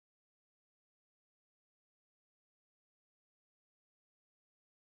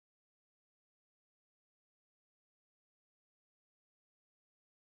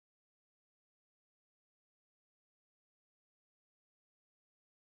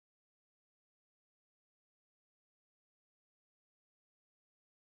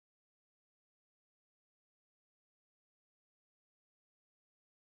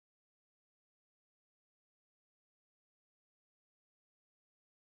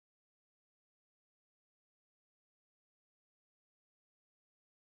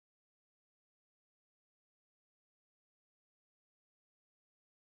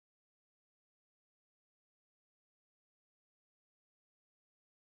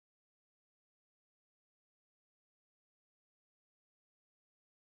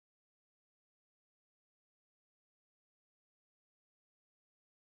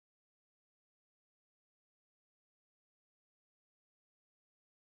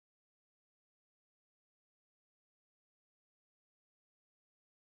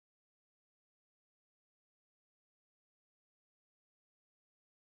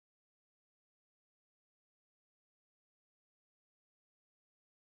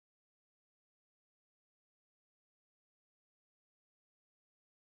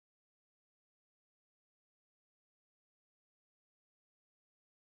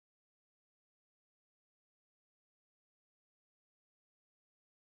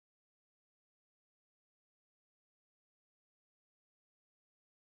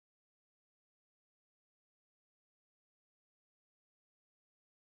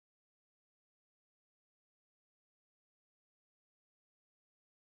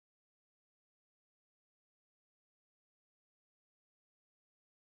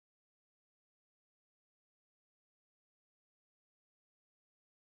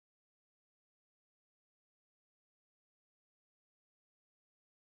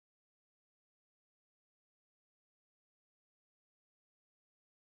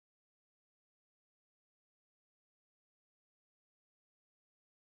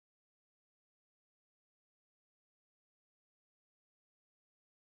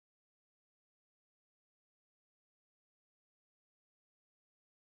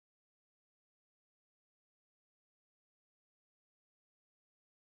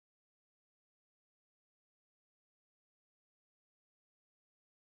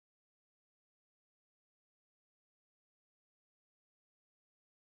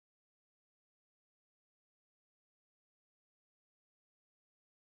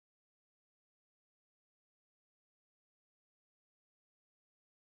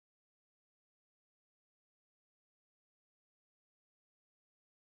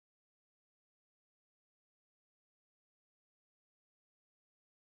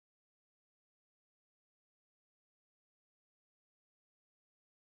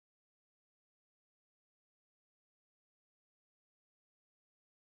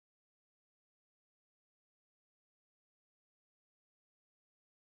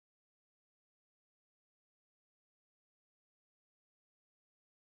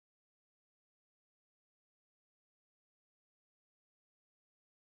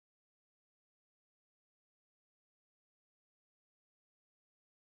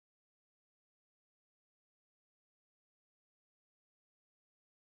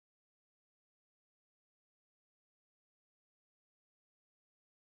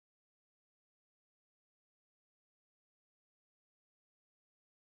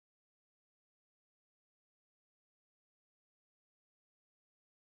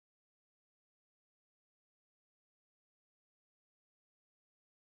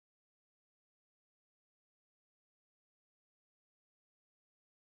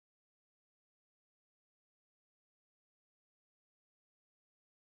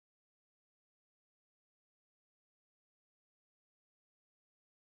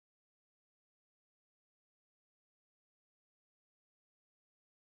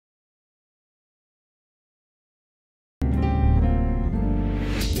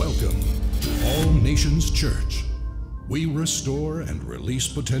Welcome, All Nations Church. We restore and release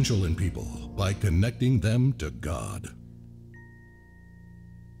potential in people by connecting them to God.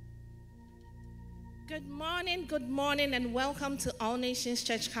 Good morning, and welcome to All Nations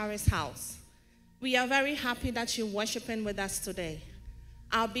Church Kharis House. We are very happy that you're worshiping with us today.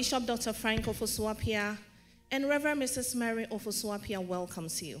 Our Bishop, Dr. Frank Ofosu-Appiah, and Reverend Mrs. Mary Ofosu-Appiah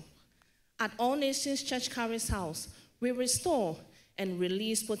welcomes you. At All Nations Church Kharis House, we restore and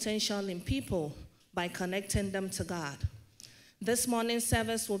release potential in people by connecting them to God. This morning's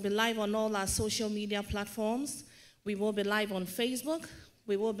service will be live on all our social media platforms. We will be live on Facebook,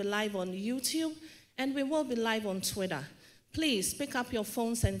 we will be live on YouTube, and we will be live on Twitter. Please pick up your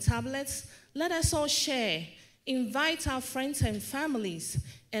phones and tablets. Let us all share. Invite our friends and families,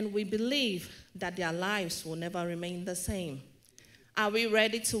 and we believe that their lives will never remain the same. Are we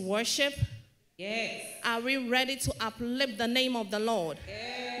ready to worship? Yes. Are we ready to uplift the name of the Lord?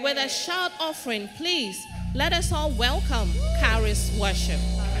 Yes. With a shout offering, please, let us all welcome Kharis worship.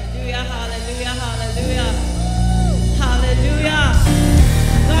 Hallelujah, hallelujah, hallelujah. Hallelujah.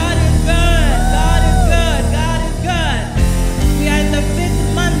 God is good, God is good, God is good. We are in the 5th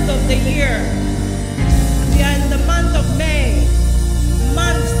month of the year. We are in the month of May,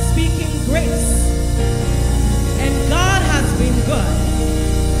 month speaking grace. And God has been good.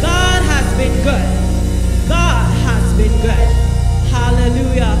 God has been good. God has been good.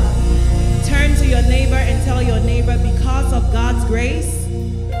 Hallelujah. Turn to your neighbor and tell your neighbor, because of God's grace,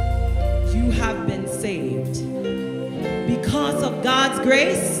 you have been saved. Because of God's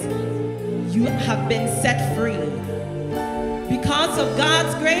grace, you have been set free. Because of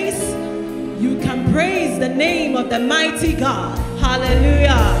God's grace, you can praise the name of the mighty God.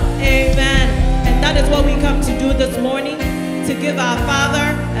 Hallelujah. Amen. And that is what we come to do this morning, to give our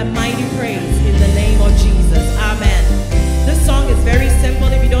Father a mighty praise in the name of Jesus. Amen. This song is very simple.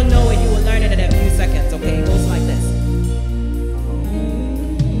 If you don't know it, you will learn it in a few seconds. Okay, it goes like this.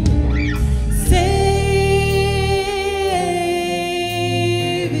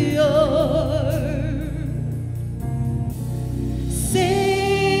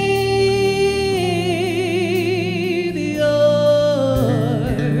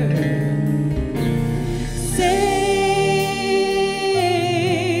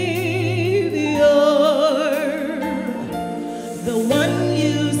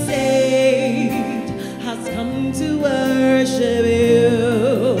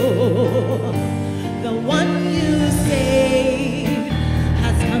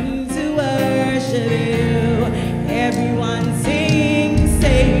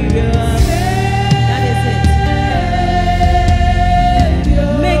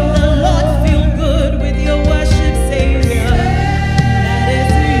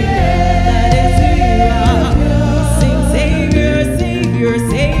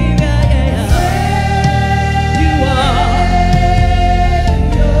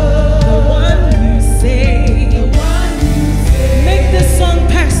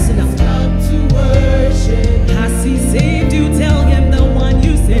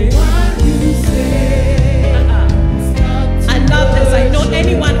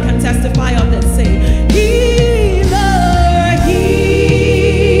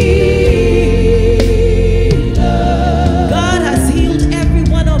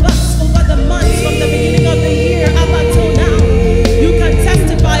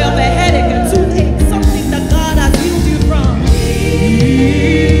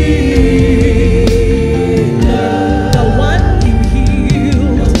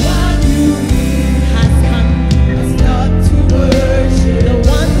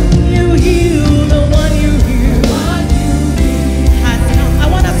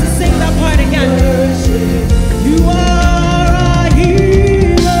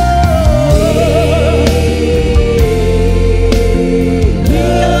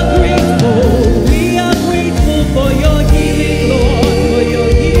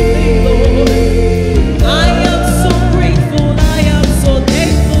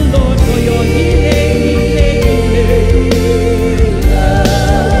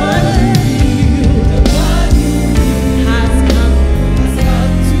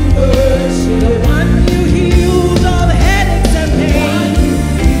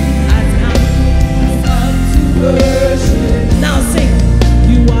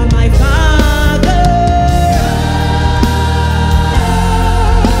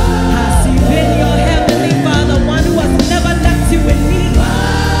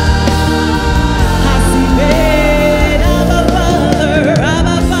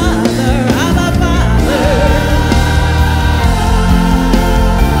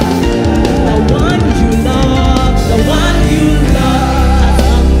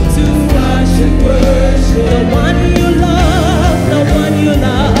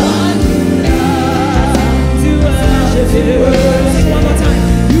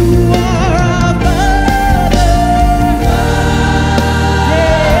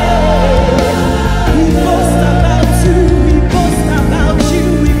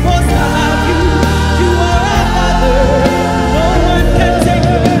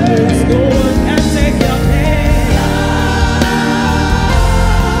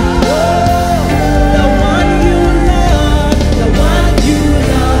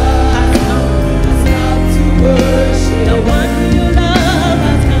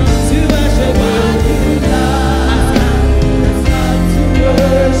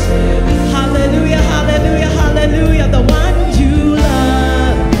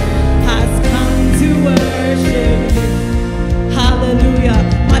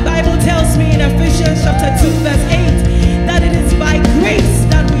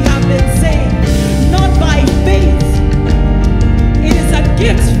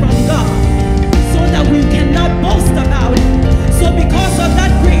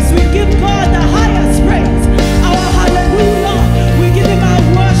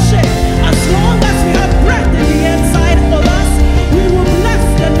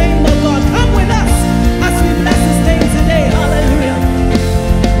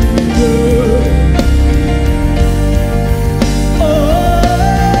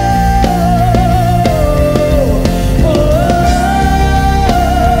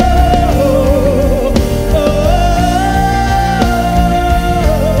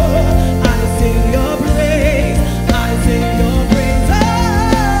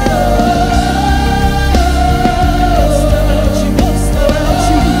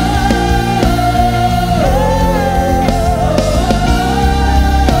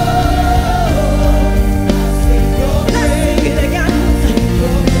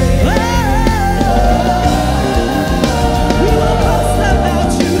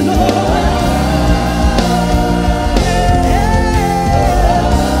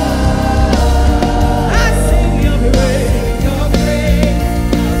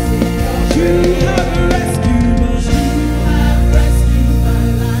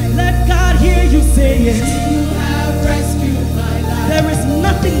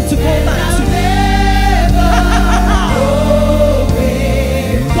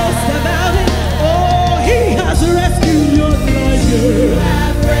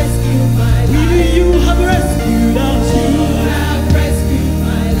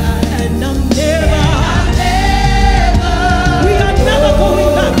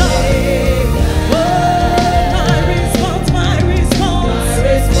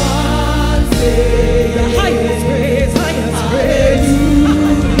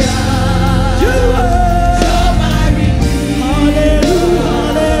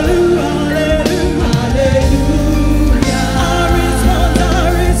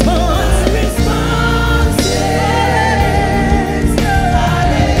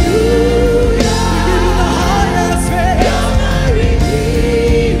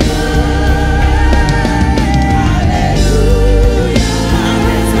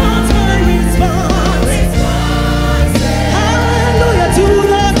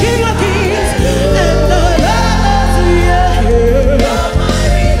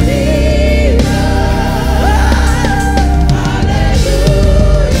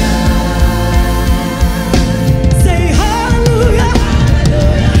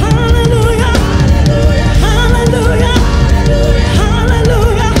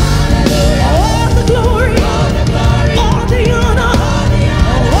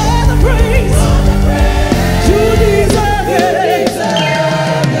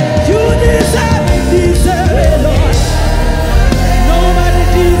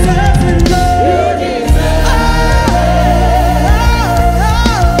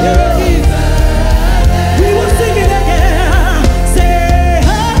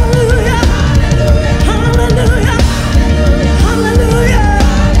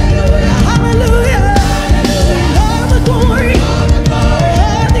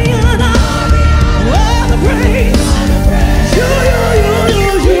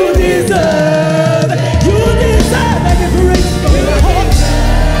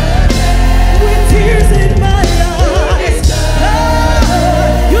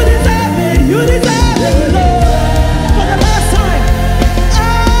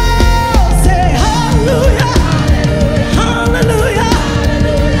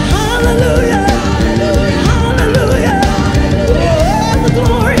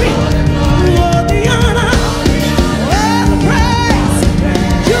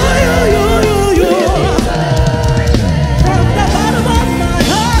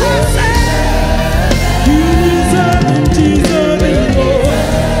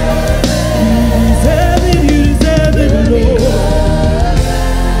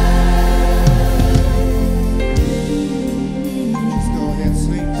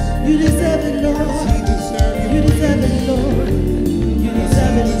 You deserve it, Lord. You deserve it, Lord. You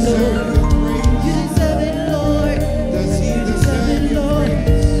deserve it, Lord. You deserve it, Lord. Does he deserve it, your Lord.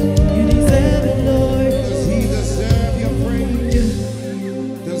 praise? You deserve it, Lord. Does he deserve your praise?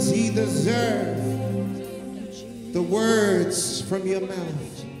 Does he deserve the words from your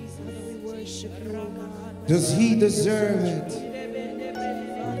mouth? Does he deserve it?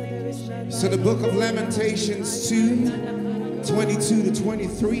 So the book of Lamentations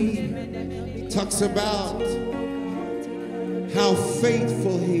 2:22-23 talks about how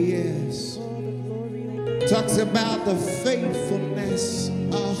faithful he is. Talks about the faithfulness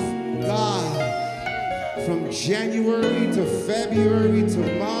of God from January to February to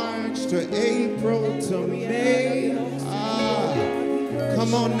March to April to May.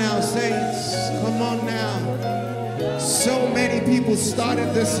 Come on now, saints. Come on now. So many people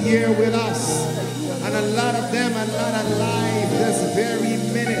started this year with us, and a lot of them are not alive this very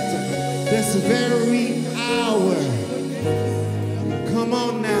minute, this very hour. Come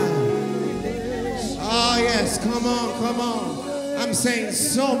on now. Oh yes, come on, come on. I'm saying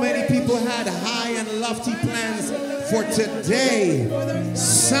so many people had high and lofty plans for today,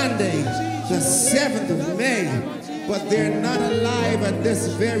 Sunday, the 7th of May, but they're not alive at this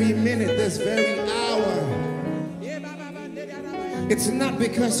very minute, this very hour. It's not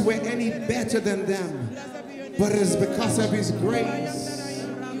because we're any better than them, but it is because of his grace,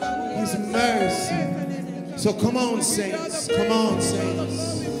 his mercy. So come on, saints. Come on,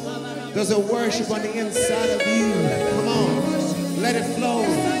 saints. There's a worship on the inside of you. Come on. Let it flow.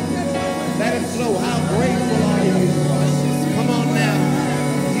 Let it flow. How grateful are you? Come on now.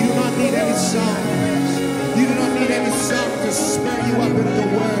 You do not need any song. You do not need any song to spur you up into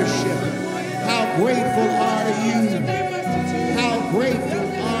worship. How grateful are you? How grateful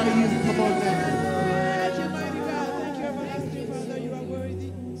are you? Come on now.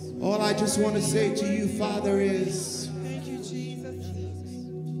 All I just want to say to you, Father, is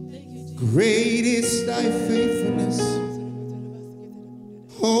great is thy faithfulness,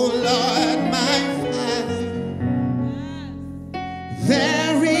 oh Lord, my Father.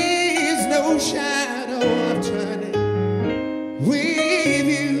 There is no shadow of turning with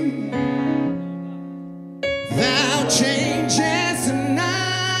you. Thou changest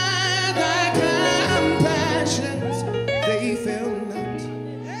not, thy compassions, they fail not.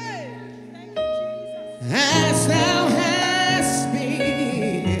 As thou hast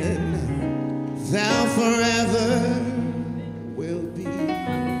been, thou forever will be.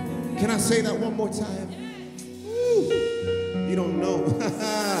 Can I say that one more time? Woo. You don't know.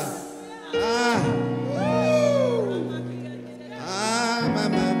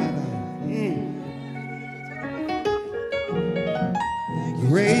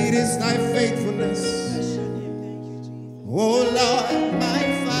 Great is thy faithfulness, oh Lord, my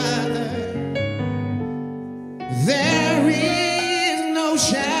Father. There is no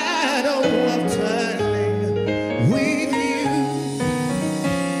shadow of turning with you.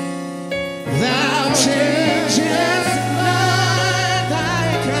 Thou changest not, thy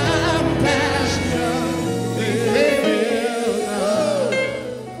compassion they fail not.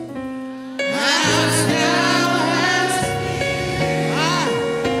 As thou hast been,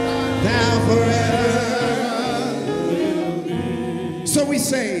 thou forever. So we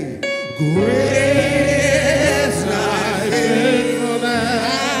say, great is thy faithfulness.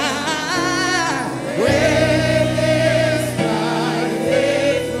 Great is thy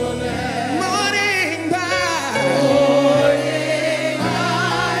faithfulness. Morning by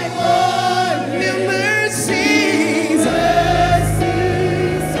morning, new mercies I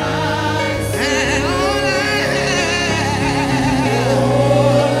see. And all I have,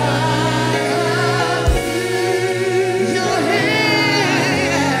 your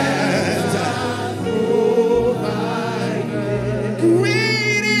hands provided.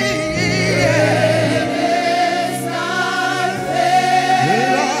 Great is thy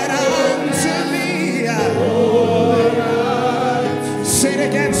faithfulness, Lord, unto me. Say it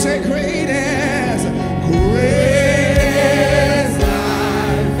again, say great is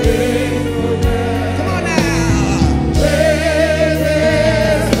thy faithfulness. Come on now. Great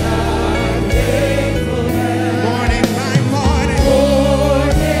is thy faithfulness. Morning by morning.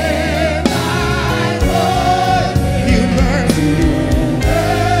 Morning by morning. New mercies I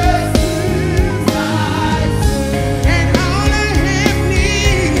see. And all I have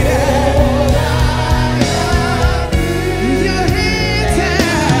needed, your hands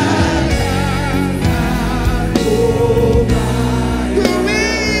have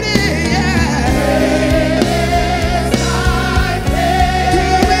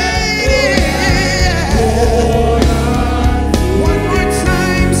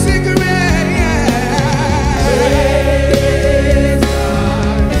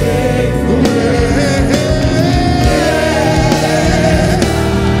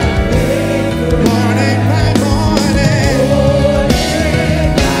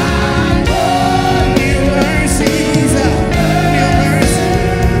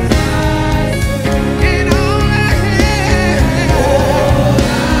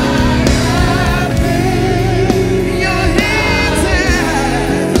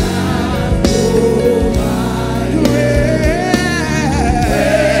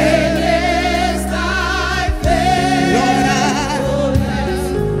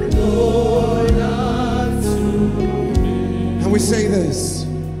years,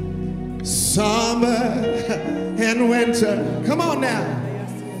 summer and winter. Come on now.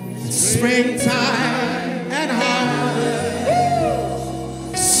 Springtime and harvest.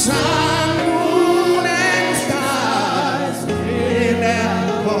 Sun, moon, and stars in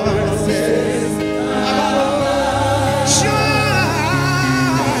their courses. Shine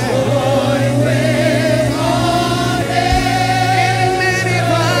with all in many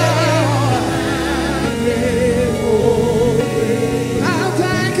powers. I'll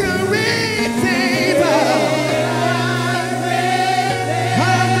thank a Redeemer.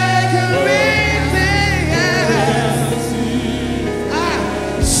 I'll thank a Redeemer.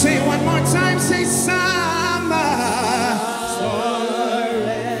 Say one more time, say summer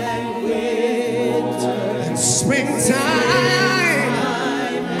and springtime,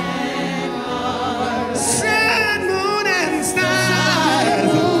 sun, moon, and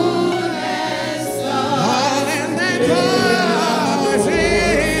stars, all in their courses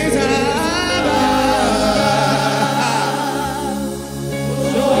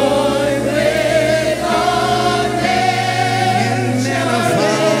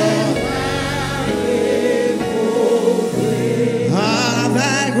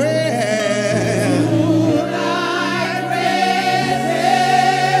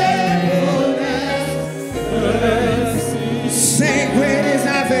sacred is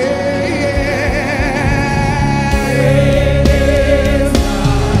our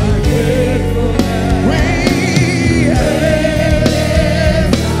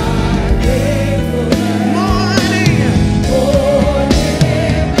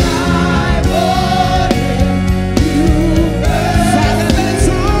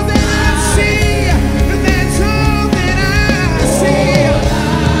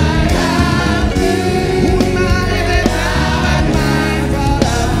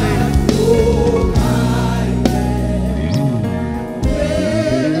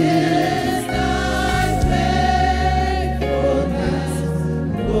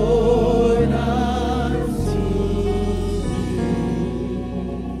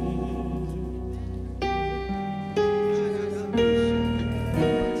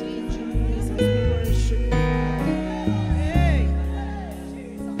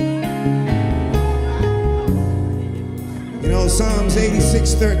Psalms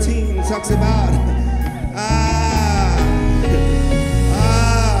 86:13 talks about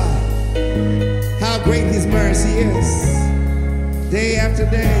how great his mercy is day after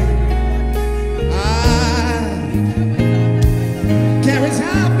day. Kharis,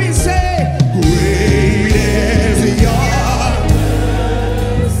 help me say, great is your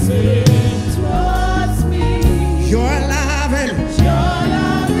mercy towards me. Your loving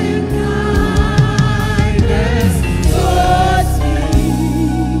kindness towards me.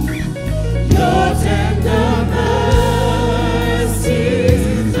 Your tender mercies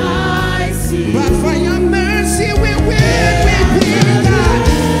I see. But for your mercy we will be God.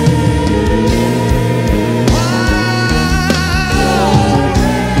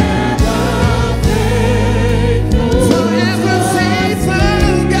 Forever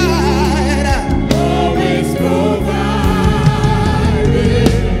faithful God, always providing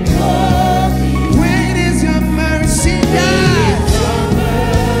for me. Great is your mercy, God.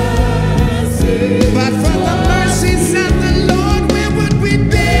 But for the mercies of the Lord, where would we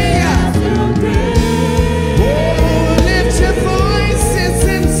be? Oh, lift your voices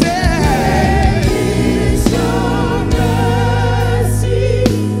and say, it's your mercy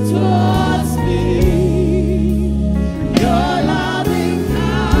towards me. Your loving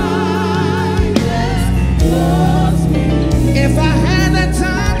kindness towards me. If I had the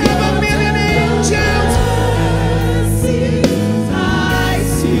tongue of a million angels, I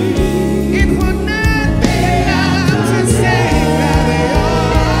see. It would not be enough to say that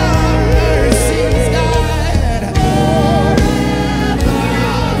your mercies, God,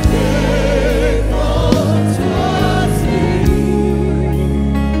 forever faithful towards me,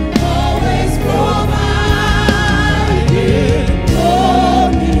 always providing for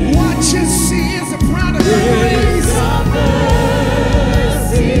me. What you see is a product of grace. Your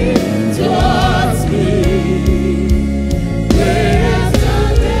mercy towards me. Great as the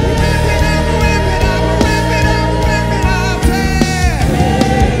day. Rip it up, rip it up, rip it up, rip it up, Great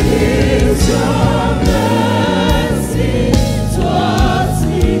is your mercy towards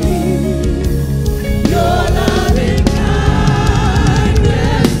me. Your loving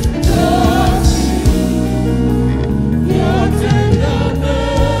kindness towards me. Your tender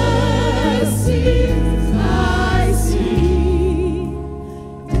mercies I see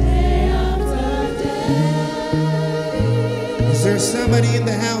day after day. Is there somebody in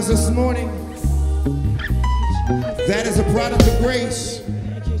the house this morning that is a product of grace? grace.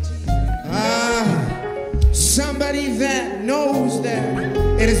 Somebody that knows that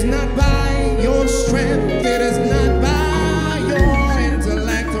it is not by your strength, it is not by your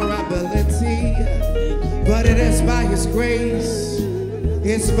intellect or ability, but it is by His grace,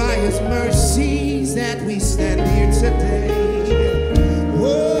 it's by His mercies that we stand here today.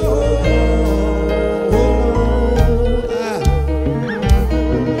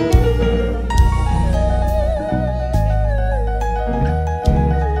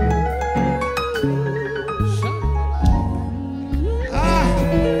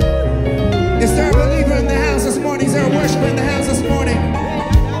 Is there a believer in the house this morning? Is there a worshiper in the house this morning?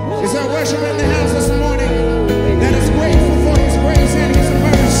 Is there a worshiper in the house this morning that is grateful for His grace and His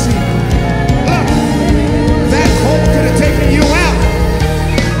mercy? Look, that cold could have taken you out.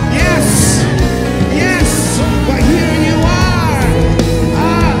 Yes, yes, but here you are.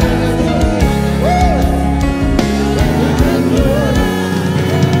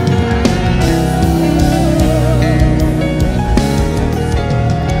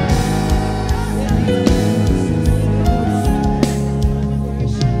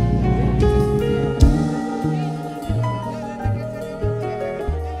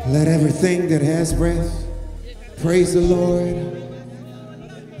 Let everything that has breath praise the Lord,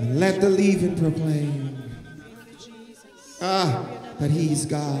 and let the leaven proclaim that He's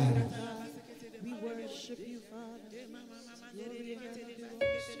God. We worship you, Father.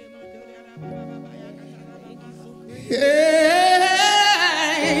 Yeah.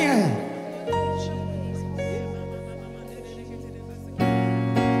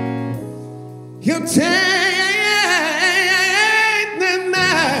 You take the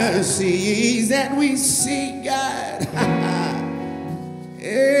mercies that we see, God.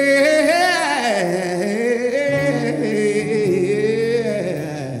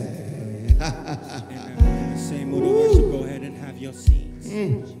 Same mood of worship, go ahead and have your seats.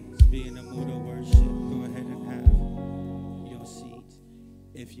 Be in a mood of worship, go ahead and have your seats.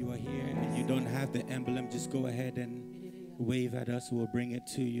 If you are here and you don't have the emblem, just go ahead and wave at us. We'll bring it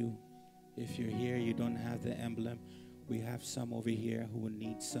to you. If you're here, you don't have the emblem, we have some over here who will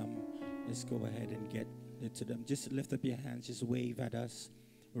need some. Let's go ahead and get it to them. Just lift up your hands, just wave at us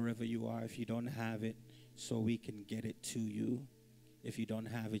wherever you are if you don't have it, so we can get it to you. If you don't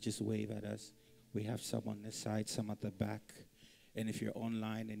have it, just wave at us. We have some on this side, some at the back. And if you're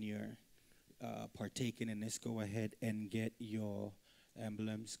online and you're partaking in this, go ahead and get your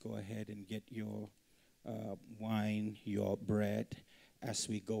emblems. Go ahead and get your wine, your bread, as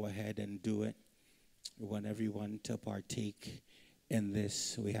we go ahead and do it. We want everyone to partake in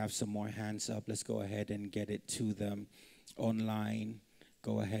this. We have some more hands up. Let's go ahead and get it to them. Online,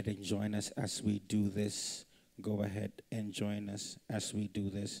 go ahead and join us as we do this. Go ahead and join us as we do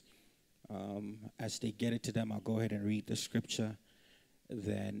this. As they get it to them, I'll go ahead and read the scripture.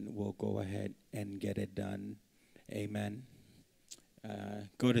 Then we'll go ahead and get it done. Amen.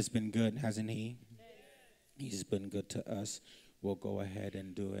 God has been good, hasn't He? He's been good to us. We'll go ahead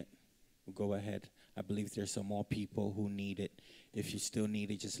and do it. We'll go ahead. I believe there's some more people who need it. If you still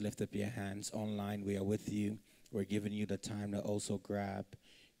need it, just lift up your hands. Online, we are with you. We're giving you the time to also grab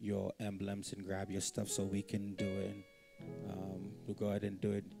your emblems and grab your stuff so we can do it. We'll go ahead and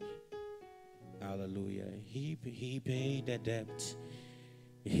do it. Hallelujah. He paid the debt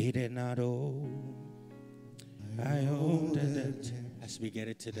He did not owe. I owe the debt. As we get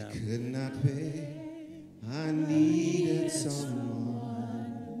it to them. Could not pay. I needed someone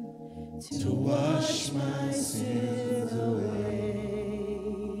to wash my sins away.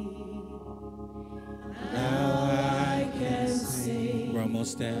 Now I can sing. We're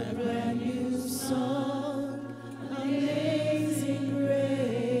almost there. A brand new song, Amazing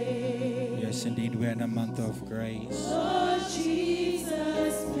Grace. Yes, indeed, we're in the month of grace. Lord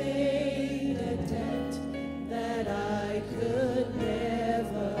Jesus paid a debt that I could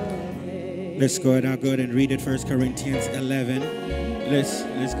never pay. Let's go ahead. I'll go ahead and read it. 1 Corinthians 11. Let's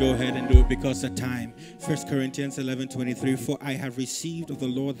go ahead and do it because of time. 1 Corinthians 11:23. For I have received of the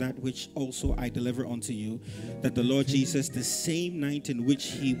Lord that which also I deliver unto you, that the Lord Jesus, the same night in which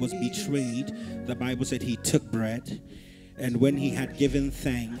He was betrayed, the Bible said He took bread, and when He had given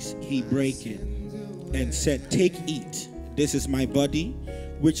thanks, He brake it and said, Take, eat. This is my body,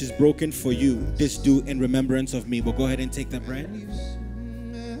 which is broken for you. This do in remembrance of me. We'll go ahead and take the bread.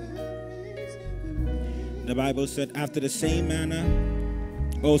 The Bible said, after the same manner,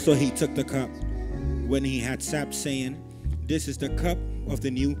 also He took the cup when He had supped, saying, This is the cup of the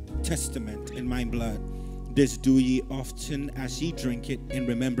New Testament in my blood. This do ye often as ye drink it in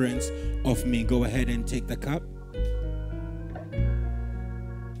remembrance of me. Go ahead and take the cup.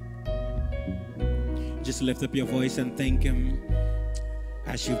 Just lift up your voice and thank Him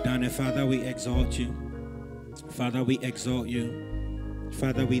as you've done it. Father, we exalt you. Father, we exalt you.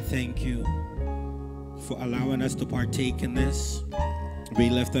 Father, we thank you for allowing us to partake in this. We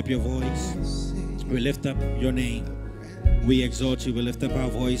lift up your voice. We lift up your name. We exalt you. We lift up our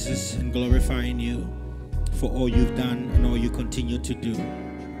voices in glorifying you for all you've done and all you continue to do.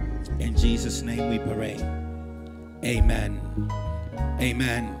 In Jesus' name we pray. Amen.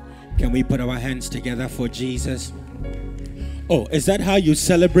 Amen. Can we put our hands together for Jesus? Oh, is that how you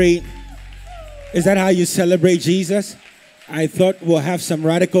celebrate? Is that how you celebrate Jesus? I thought we'll have some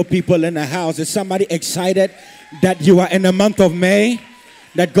radical people in the house. Is somebody excited that you are in the month of May?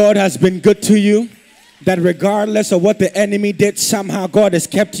 That God has been good to you? That regardless of what the enemy did, somehow God has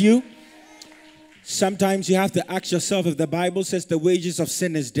kept you? Sometimes you have to ask yourself, if the Bible says the wages of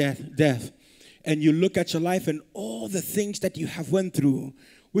sin is death, and you look at your life and all the things that you have went through,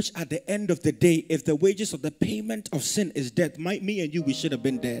 which at the end of the day, if the wages of the payment of sin is death, me and you, we should have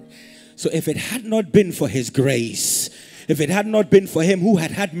been dead. So if it had not been for his grace, if it had not been for him who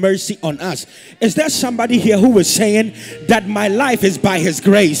had mercy on us, is there somebody here who is saying that my life is by his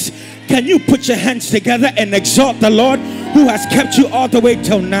grace? Can you put your hands together and exalt the Lord who has kept you all the way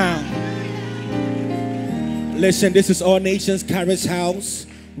till now? Listen, this is All Nations Kharis House.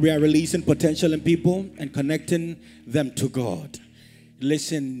 We are releasing potential in people and connecting them to God.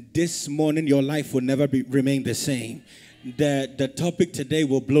 Listen, this morning your life will never remain the same. The topic today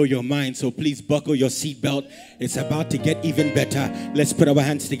will blow your mind, so please buckle your seatbelt. It's about to get even better. Let's put our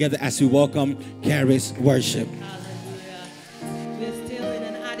hands together as we welcome Kharis Worship. Hallelujah. We're still in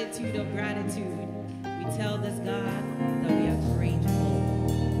an attitude of gratitude. We tell this God that we are grateful.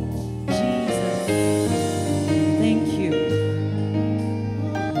 Jesus, thank you.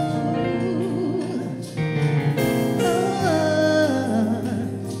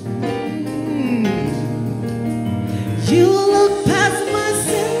 You look past my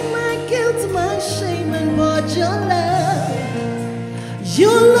sin, my guilt, my shame, and brought your love. You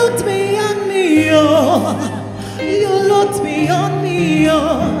looked beyond me, oh. You looked beyond me,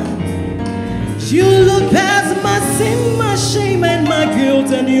 oh. You looked past my sin, my shame, and my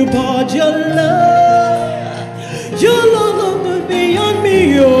guilt, and you brought your love. You looked beyond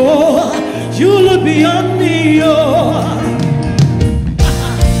me, oh. You looked beyond me, oh.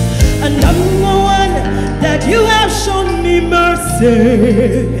 And I'm the one that you have shown me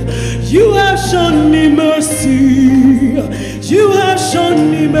mercy. You have shown me mercy. You have shown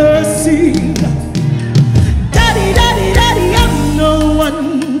me mercy. Daddy, daddy, daddy, I'm the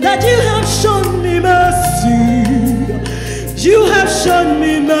one that you have shown me mercy. You have shown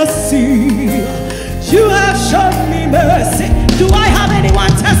me mercy. You have shown me mercy. Do I have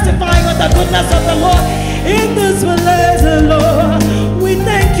anyone testifying of the goodness of the Lord in this place, Lord? We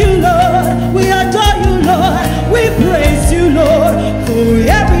thank you, Lord. We adore you, Lord. We praise you, Lord, for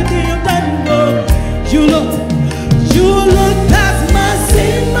everything you've done, Lord. You look past my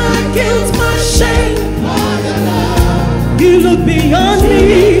sin, my guilt, my shame. You look beyond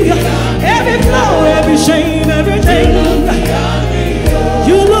me, every flaw, every shame, everything.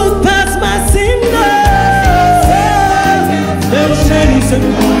 You look past my sin, Lord. There were many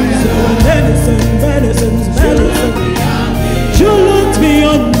sins. You looked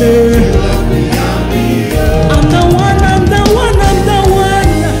beyond me. I'm the one.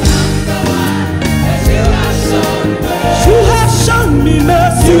 You have shown me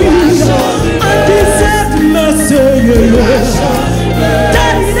mercy. Undeserved mercy.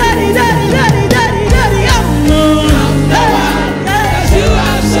 Daddy, daddy, daddy, daddy, daddy, daddy, I'm the one. You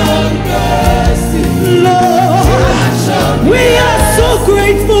have shown mercy. Lord, we are so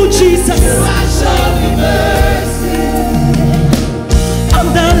grateful, Jesus. You have shown me mercy. I'm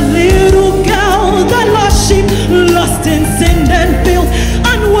that little girl, that lost sheep, lost in sin and filth,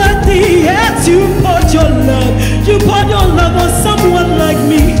 unworthy, yet you poured your love. You poured your love on someone like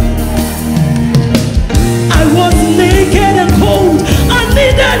me. I was naked and cold, I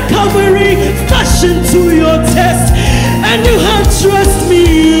needed covering, fashioned to your test, and you have trusted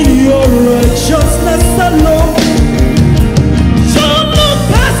me in your righteousness alone. You look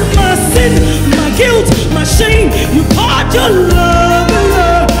past my sin, my guilt, my shame. You poured your love.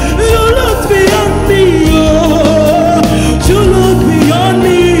 You looked beyond me, oh. You looked beyond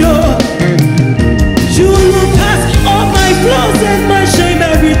me, oh. You look past all my flaws and my shame,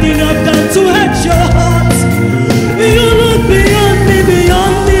 everything I've done to hurt your heart. You look beyond me,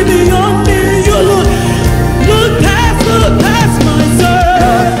 beyond me, beyond me. You look past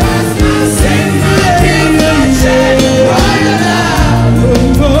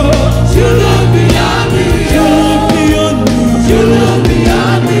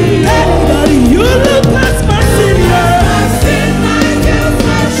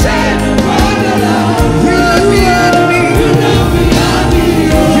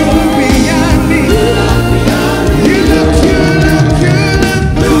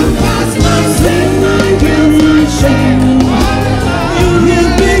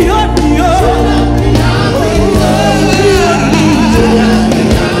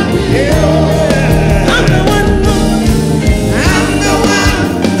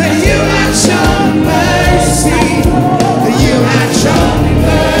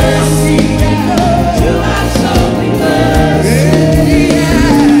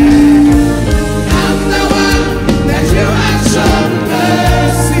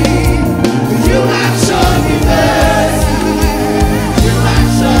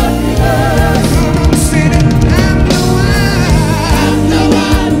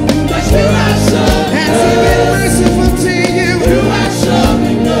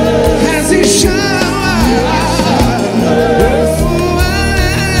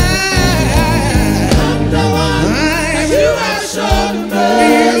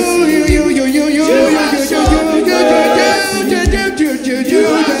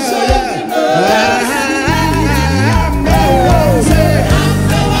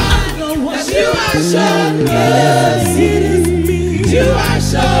mercy. It is me. You have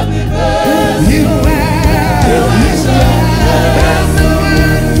shown me mercy. You have shown me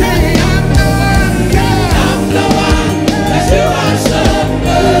mercy. I'm the one that you have shown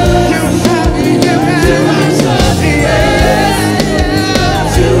me mercy. You have shown me mercy.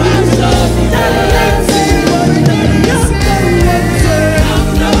 You have shown me mercy. I'm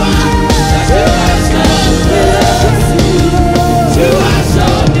the one that you have shown me mercy. You have shown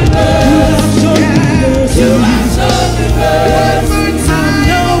me mercy. You have shown me mercy. I'm the one, sir. You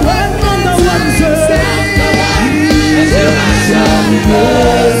have shown me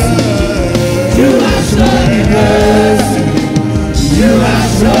mercy. You have shown me mercy. You have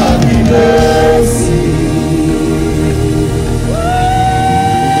shown me mercy.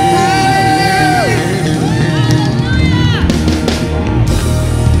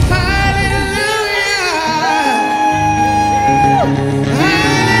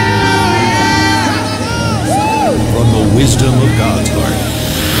 From the wisdom of God's heart,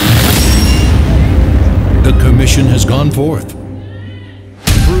 the commission has gone forth.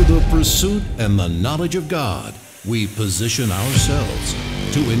 Through the pursuit and the knowledge of God, we position ourselves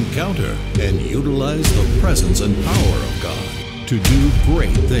to encounter and utilize the presence and power of God to do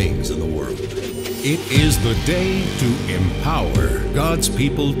great things in the world. It is the day to empower God's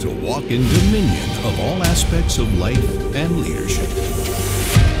people to walk in dominion of all aspects of life and leadership.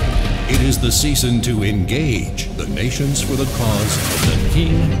 It is the season to engage the nations for the cause of the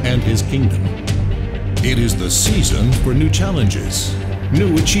King and his kingdom. It is the season for new challenges,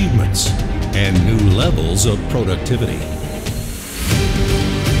 new achievements, and new levels of productivity.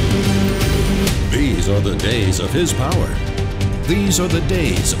 These are the days of his power. These are the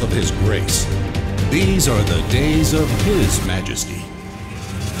days of his grace. These are the days of his majesty.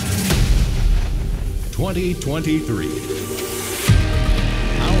 2023.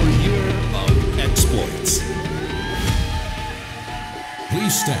 Our year of exploits.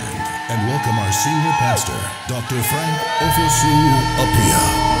 Please stand and welcome our senior pastor, Dr. Frank Ofosu-Appiah.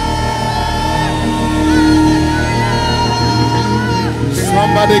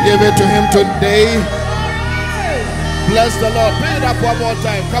 Somebody give it to him today. Bless the Lord. Play it up one more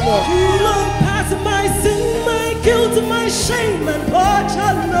time. Come on. You look past my sin, my guilt, my shame, and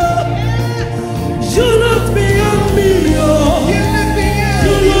torture, love. You look beyond me, oh. You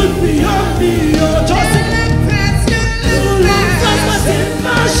look beyond me, oh. Just you look past my sin,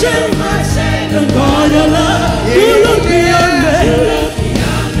 my shame, and all your love. You look beyond me.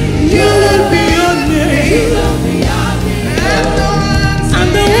 You look beyond me.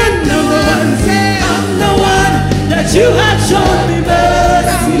 I'm the one that you have shown me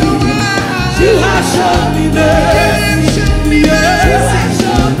mercy. You have shown me mercy. Yes.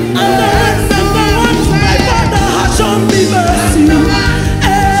 I'm the one my Father has shown me mercy. You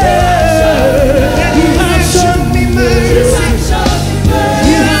have shown me mercy.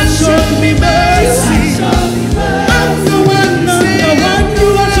 You have shown me mercy. I'm the one you have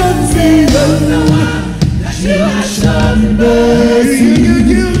shown me mercy. You have shown me mercy.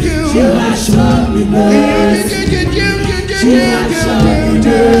 You have shown me mercy. You have shown me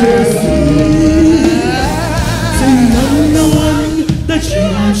mercy. Say, I'm the one that you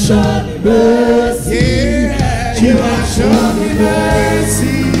have shown me mercy. You have shown me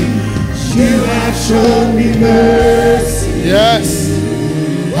mercy. You have shown me mercy. Yes.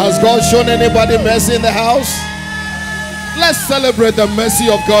 Has God shown anybody mercy in the house? Let's celebrate the mercy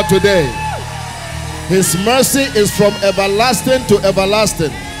of God today. His mercy is from everlasting to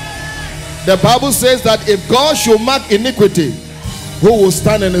everlasting. The Bible says that if God should mark iniquity, who will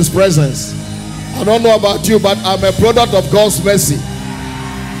stand in his presence? I don't know about you, but I'm a product of God's mercy.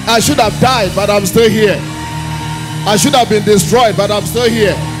 I should have died, but I'm still here. I should have been destroyed, but I'm still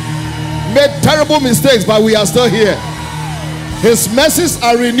here. Made terrible mistakes, but we are still here. His mercies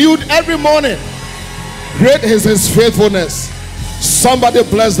are renewed every morning. Great is his faithfulness. Somebody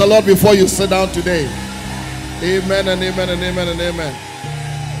bless the Lord before you sit down today. Amen and amen and amen and amen.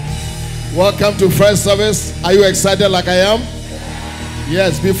 Welcome to first service. Are you excited like I am?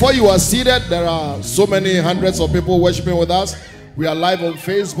 Yes, before you are seated, there are so many hundreds of people worshiping with us. We are live on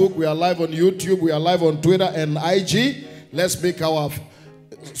Facebook, we are live on YouTube, we are live on Twitter and IG. Let's make our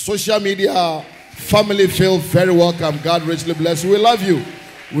social media family feel very welcome. God richly bless you. We love you.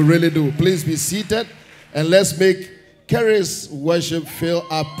 We really do. Please be seated and let's make Kharis worship feel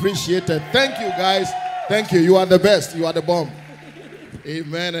appreciated. Thank you, guys. Thank you. You are the best. You are the bomb.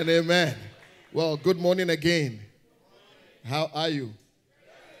 Amen and amen. Well, good morning again. How are you?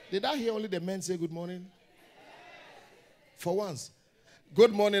 Did I hear only the men say good morning? For once.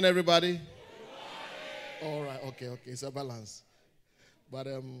 Good morning, everybody. All right. Okay. It's a balance. But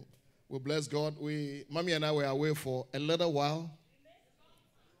We bless God. Mommy and I were away for a little while.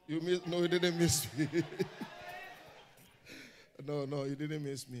 No, you didn't miss me. No, you didn't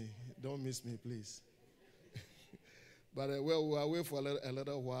miss me. Don't miss me, please. But we were away for a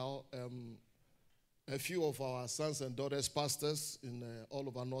little while. A few of our sons and daughters, pastors in all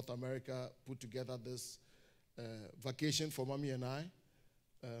over North America, put together this vacation for Mommy and I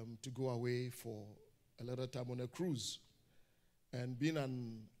to go away for a little time on a cruise. And being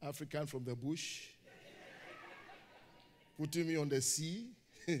an African from the bush, putting me on the sea,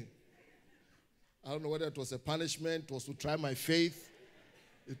 I don't know whether it was a punishment, it was to try my faith,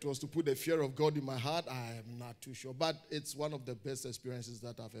 it was to put the fear of God in my heart. I am not too sure. But it's one of the best experiences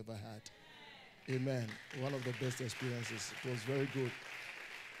that I've ever had. Amen. One of the best experiences. It was very good.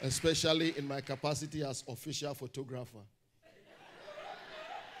 Especially in my capacity as official photographer.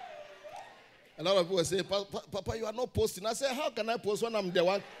 A lot of people say, Papa, you are not posting. I say, how can I post when I'm the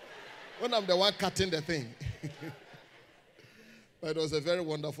one cutting the thing? But it was a very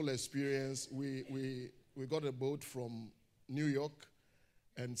wonderful experience. We got a boat from New York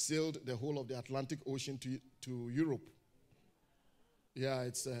and sailed the whole of the Atlantic Ocean to Europe. Yeah,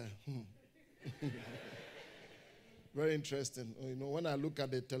 it's very interesting. You know, when I look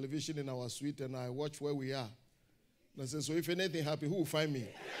at the television in our suite and I watch where we are, I say, so if anything happens, who will find me?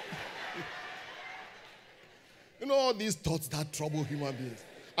 You know, all these thoughts that trouble human beings.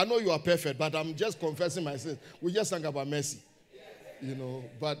 I know you are perfect, but I'm just confessing my sins. We just sang about mercy. You know,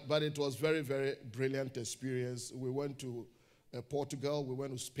 but it was very, very brilliant experience. We went to Portugal, we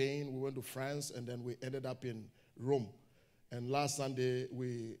went to Spain, we went to France, and then we ended up in Rome. And last Sunday,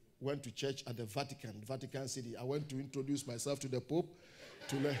 we went to church at the Vatican City. I went to introduce myself to the Pope.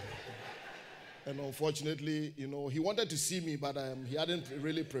 And unfortunately, you know, he wanted to see me, but he hadn't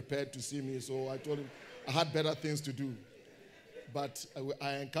really prepared to see me. So I told him I had better things to do. But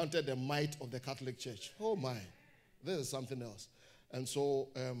I encountered the might of the Catholic Church. Oh my, this is something else. And so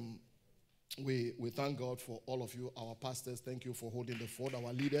we thank God for all of you, our pastors. Thank you for holding the fort,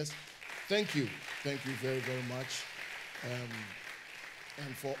 our leaders. Thank you very, very much.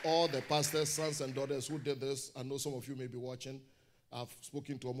 And for all the pastors, sons and daughters who did this, I know some of you may be watching. I've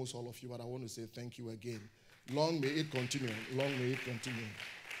spoken to almost all of you, but I want to say thank you again. Long may it continue. Long may it continue.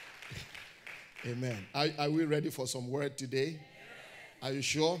 Amen. Are we ready for some word today? Are you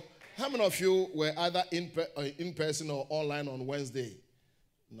sure? How many of you were either in person or online on Wednesday?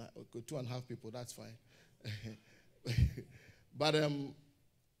 No, okay, 2.5 people, that's fine. But,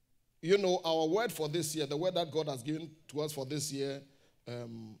 you know, our word for this year, the word that God has given to us for this year,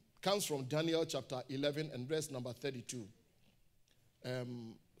 comes from Daniel chapter 11 and verse number 32.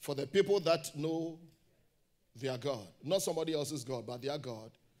 For the people that know their God, not somebody else's God, but their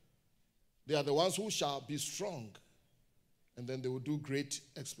God, they are the ones who shall be strong, and then they will do great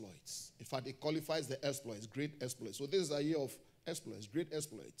exploits. In fact, it qualifies the exploits, great exploits. So this is a year of exploits, great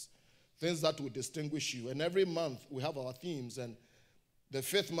exploits, things that will distinguish you. And every month we have our themes, and the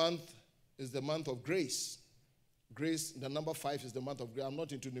 5th month is the month of grace. Grace, the number 5 is the month of grace. I'm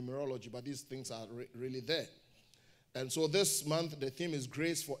not into numerology, but these things are really there. And so this month, the theme is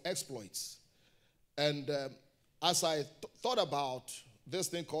grace for exploits. And as I thought about this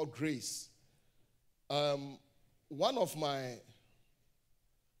thing called grace, one of my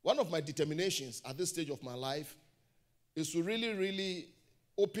determinations at this stage of my life is to really, really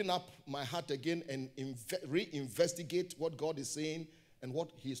open up my heart again and reinvestigate what God is saying and what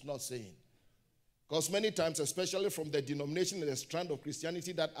He is not saying. Because many times, especially from the denomination and the strand of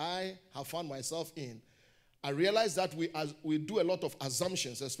Christianity that I have found myself in, I realize that we do a lot of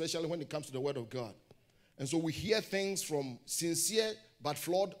assumptions, especially when it comes to the Word of God. And so we hear things from sincere but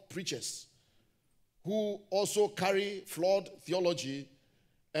flawed preachers who also carry flawed theology,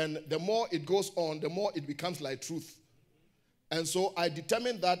 and the more it goes on, the more it becomes like truth. And so I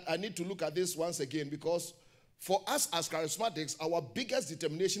determined that I need to look at this once again, because for us as charismatics, our biggest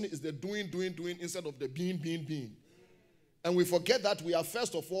determination is the doing instead of the being. And we forget that we are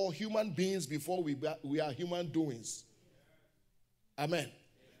first of all human beings before we are human doings. Amen.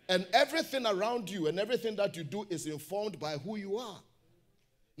 And everything around you and everything that you do is informed by who you are.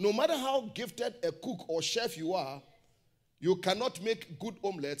 No matter how gifted a cook or chef you are, you cannot make good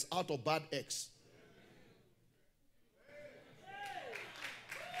omelets out of bad eggs.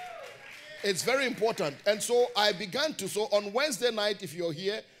 It's very important. And so I began to, so on Wednesday night, if you're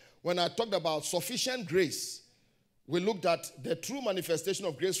here, when I talked about sufficient grace, we looked at the true manifestation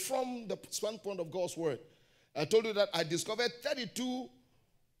of grace from the standpoint of God's word. I told you that I discovered 32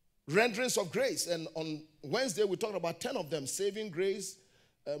 renderings of grace. And on Wednesday, we talked about 10 of them: saving grace,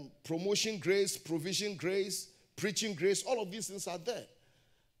 promotion grace, provision grace, preaching grace. All of these things are there.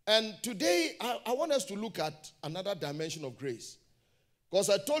 And today, I want us to look at another dimension of grace. Because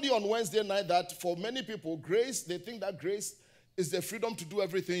I told you on Wednesday night that for many people, grace, they think that grace is the freedom to do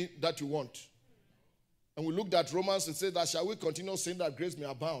everything that you want. And we looked at Romans and said that, shall we continue saying that grace may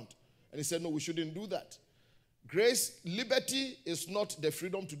abound? And he said, no, we shouldn't do that. Grace, liberty is not the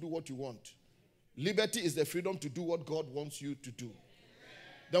freedom to do what you want. Liberty is the freedom to do what God wants you to do.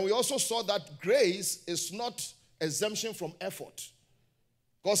 Then we also saw that grace is not exemption from effort.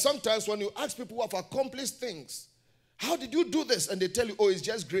 Because sometimes when you ask people who have accomplished things, how did you do this? And they tell you, oh, it's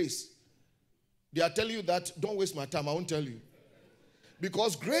just grace. They are telling you that, don't waste my time, I won't tell you.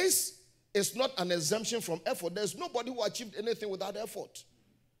 Because grace is not an exemption from effort. There's nobody who achieved anything without effort.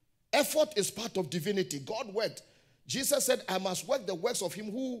 Effort is part of divinity. God worked. Jesus said, I must work the works of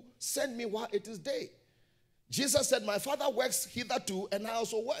him who sent me while it is day. Jesus said, my Father works hitherto, and I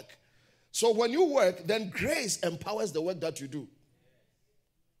also work. So when you work, then grace empowers the work that you do.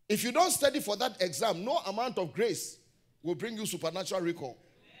 If you don't study for that exam, no amount of grace will bring you supernatural recall.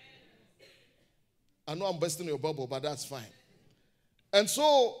 I know I'm busting your bubble, but that's fine. And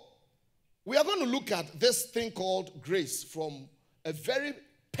so we are going to look at this thing called grace from a very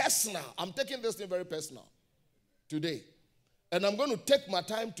personal, I'm taking this thing very personal today. And I'm going to take my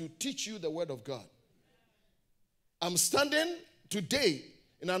time to teach you the word of God. I'm standing today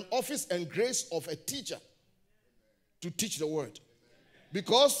in an office and grace of a teacher to teach the word.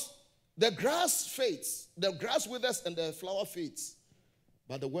 Because the grass fades, the grass withers and the flower fades,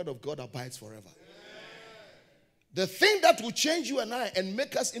 but the word of God abides forever. The thing that will change you and I and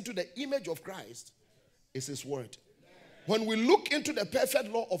make us into the image of Christ is his word. When we look into the perfect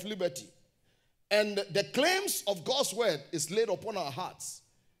law of liberty and the claims of God's word is laid upon our hearts,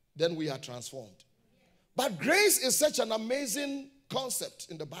 then we are transformed. But grace is such an amazing concept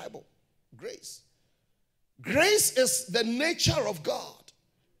in the Bible. Grace. Grace is the nature of God.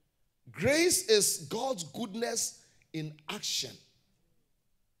 Grace is God's goodness in action.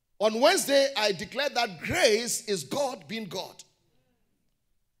 On Wednesday, I declared that grace is God being God.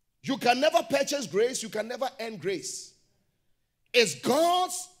 You can never purchase grace. You can never earn grace. It's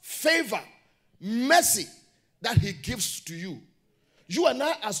God's favor, mercy that he gives to you. You and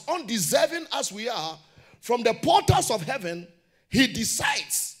I, as undeserving as we are, from the portals of heaven, he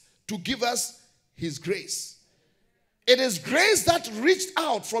decides to give us his grace. It is grace that reached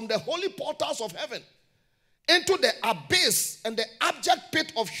out from the holy portals of heaven into the abyss and the abject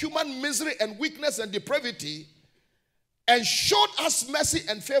pit of human misery and weakness and depravity, and showed us mercy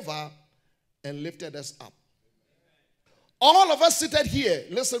and favor and lifted us up. All of us seated here,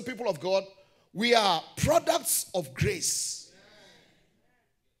 listen, people of God, we are products of grace.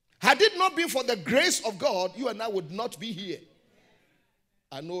 Had it not been for the grace of God, you and I would not be here.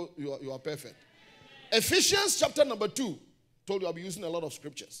 I know you are perfect. Ephesians chapter number 2, told you I'll be using a lot of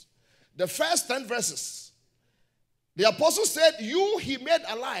scriptures. The first 10 verses. The apostle said, you he made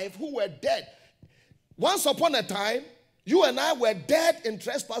alive who were dead. Once upon a time, you and I were dead in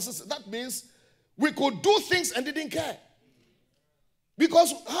trespasses. That means we could do things and didn't care.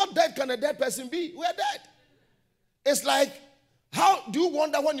 Because how dead can a dead person be? We are dead. It's like, how do you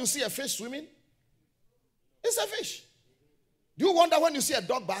wonder when you see a fish swimming? It's a fish. Do you wonder when you see a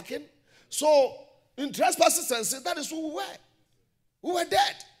dog barking? So, in trespasses and sin, that is who we were. We were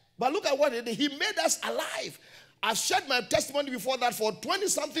dead. But look at what he did. He made us alive. I've shared my testimony before that for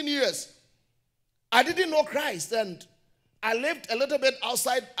 20-something years. I didn't know Christ, and I lived a little bit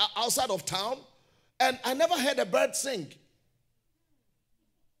outside of town, and I never heard a bird sing.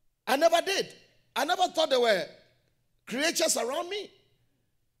 I never did. I never thought there were creatures around me,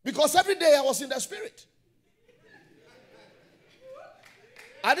 because every day I was in the spirit.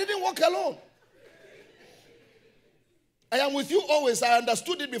 I didn't walk alone. I am with you always. I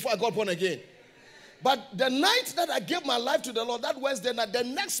understood it before I got born again. But the night that I gave my life to the Lord, that Wednesday night, the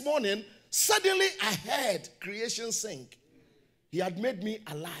next morning, suddenly I heard creation sing. He had made me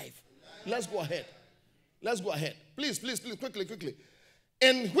alive. Let's go ahead. Let's go ahead. Please, quickly.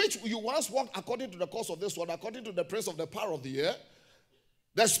 In which you once walked according to the course of this world, according to the prince of the power of the air,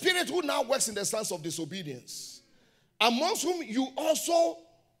 the spirit who now works in the sons of disobedience, amongst whom you also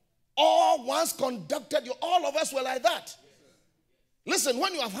all once conducted you. All of us were like that. Listen,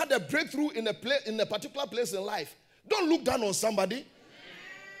 when you have had a breakthrough in a particular place in life, don't look down on somebody.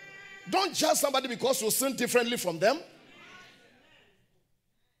 Don't judge somebody because you sin differently from them.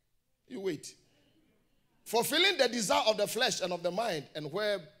 You wait. Fulfilling the desire of the flesh and of the mind, and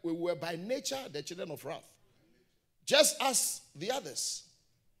where we were by nature the children of wrath, just as the others.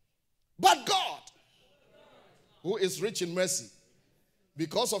 But God, who is rich in mercy,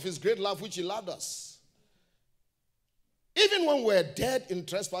 because of his great love which he loved us, Even when we're dead in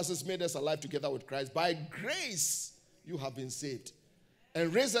trespasses, made us alive together with Christ. By grace, you have been saved.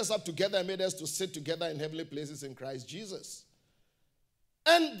 And raised us up together and made us to sit together in heavenly places in Christ Jesus.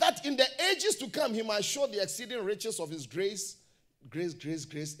 And that in the ages to come, he might show the exceeding riches of his grace,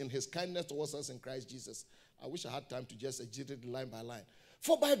 grace in his kindness towards us in Christ Jesus. I wish I had time to just exegete it line by line.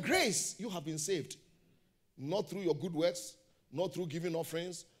 For by grace, you have been saved. Not through your good works, not through giving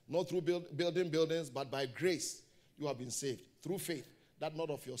offerings, not through building buildings, but by grace, you have been saved. Through faith, that not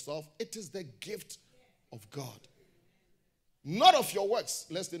of yourself. It is the gift of God. Not of your works,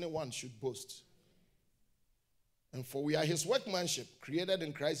 lest anyone should boast. And for we are his workmanship, created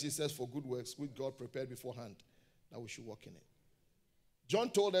in Christ Jesus for good works, which God prepared beforehand, that we should walk in it.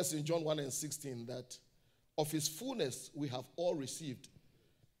 John told us in John 1:16 that of his fullness we have all received,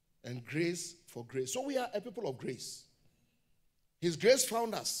 and grace for grace. So we are a people of grace. His grace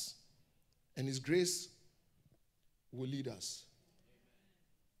found us, and his grace will lead us.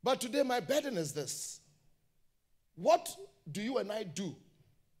 But today my burden is this. What do you and I do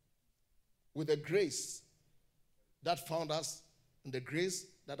with the grace that found us and the grace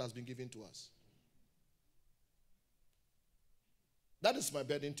that has been given to us? That is my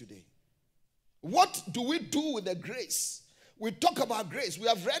burden today. What do we do with the grace? We talk about grace. We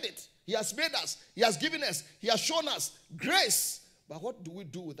have read it. He has made us. He has given us. He has shown us grace. But what do we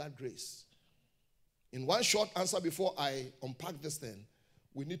do with that grace? In one short answer before I unpack this thing,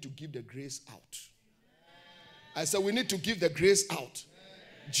 we need to give the grace out. I said we need to give the grace out.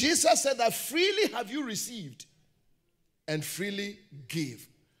 Jesus said that freely have you received and freely give.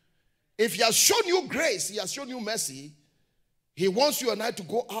 If he has shown you grace, he has shown you mercy, he wants you and I to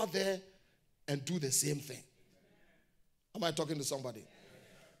go out there and do the same thing. Am I talking to somebody?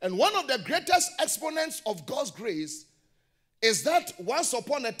 And one of the greatest exponents of God's grace is that once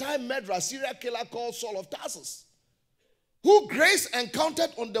upon a time murderer, serial killer called Saul of Tarsus, who grace encountered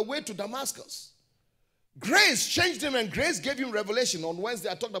on the way to Damascus. Grace changed him and grace gave him revelation. On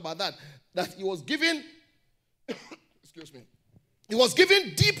Wednesday I talked about that he was given, excuse me, he was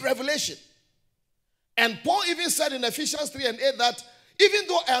given deep revelation. And Paul even said in Ephesians 3:8 that even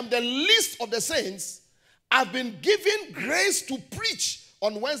though I am the least of the saints, I've been given grace to preach.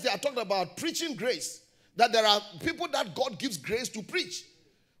 On Wednesday I talked about preaching grace. That there are people that God gives grace to preach.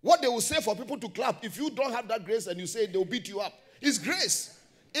 What they will say for people to clap, if you don't have that grace and you say, they'll beat you up. It's grace.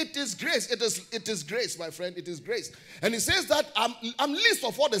 It is grace. It is grace, my friend. It is grace. And he says that I'm least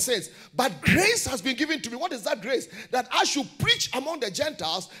of all the saints, but grace has been given to me. What is that grace? That I should preach among the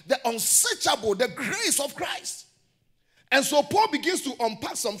Gentiles the unsearchable, the grace of Christ. And so Paul begins to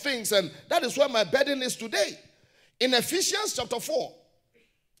unpack some things, and that is where my burden is today. In Ephesians chapter 4,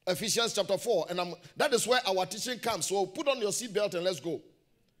 and that is where our teaching comes. So put on your seatbelt and let's go.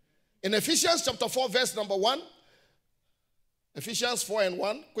 In Ephesians chapter 4, verse number 1. Ephesians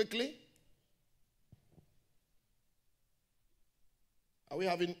 4:1, quickly. Are we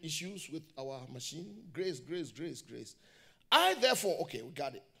having issues with our machine? Grace. I therefore, okay, we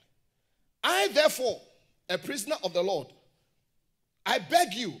got it. I therefore, a prisoner of the Lord, I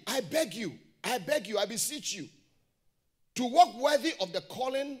beg you, I beseech you, to walk worthy of the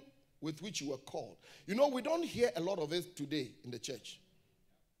calling with which you were called. You know, we don't hear a lot of it today in the church.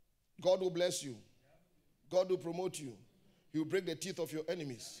 God will bless you. God will promote you. He will break the teeth of your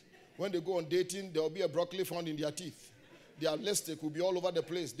enemies. When they go on dating, there will be a broccoli found in their teeth. Their lipstick will be all over the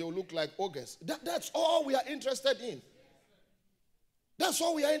place. They will look like ogres. That's all we are interested in. That's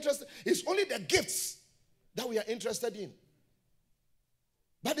all we are interested in. It's only the gifts that we are interested in.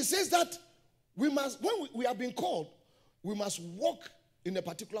 But it says that we must, when we are being called, we must walk in a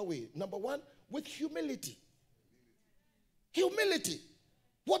particular way. Number one, with humility. Humility.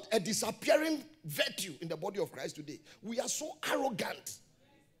 What a disappearing virtue in the body of Christ today. We are so arrogant.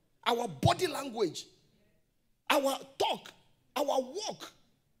 Our body language, our talk, our walk,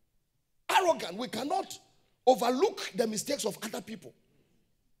 arrogant. We cannot overlook the mistakes of other people.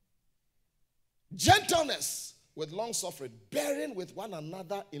 Gentleness with long suffering, bearing with one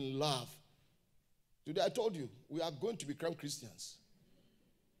another in love. Today I told you, we are going to become Christians.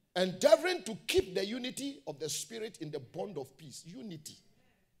 Endeavoring to keep the unity of the Spirit in the bond of peace. Unity.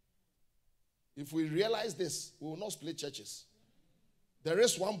 If we realize this, we will not split churches. There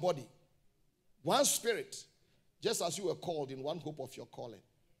is one body, one Spirit, just as you were called in one hope of your calling.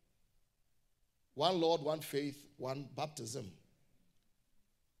 One Lord, one faith, one baptism.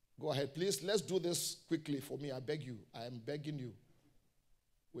 Go ahead, please. Let's do this quickly for me. I beg you. I am begging you.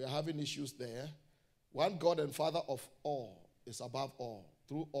 We are having issues there. One God and Father of all is above all,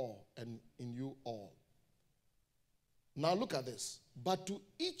 through all, and in you all. Now look at this. But to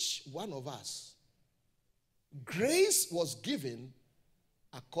each one of us Grace was given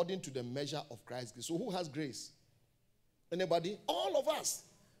according to the measure of Christ's grace. So who has grace? Anybody? All of us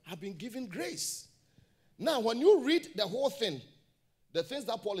have been given grace. Now, when you read the whole thing, the things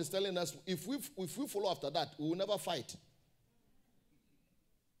that Paul is telling us, if we follow after that, we will never fight.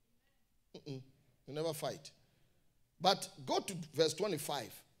 We'll never fight. But go to verse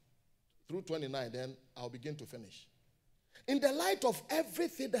 25 through 29, then I'll begin to finish. In the light of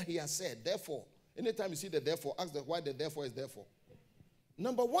everything that he has said, therefore, anytime you see the therefore, ask why the therefore is therefore.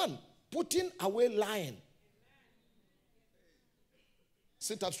 Number one, putting away lying.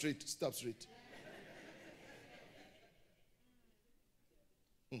 Sit up straight, sit up straight.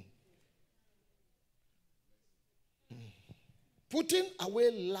 Putting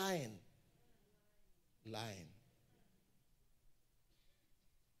away lying. Lying.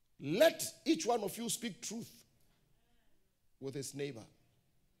 Let each one of you speak truth with his neighbor.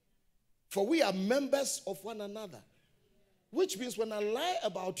 For we are members of one another. Which means when I lie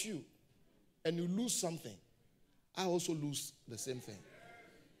about you and you lose something, I also lose the same thing.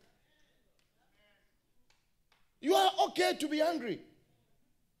 You are okay to be angry,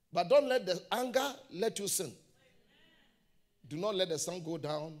 but don't let the anger let you sin. Do not let the sun go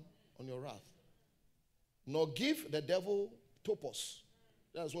down on your wrath. Nor give the devil topos.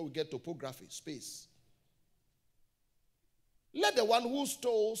 That's where we get topography, space. Let the one who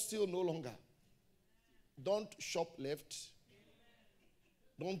stole steal no longer. Don't shoplift.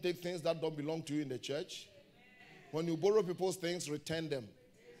 Don't take things that don't belong to you in the church. When you borrow people's things, return them.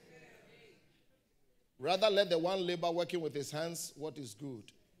 Rather, let the one labor working with his hands what is good,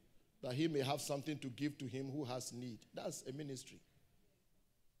 that he may have something to give to him who has need. That's a ministry.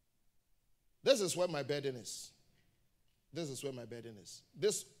 This is where my burden is. This is where my burden is.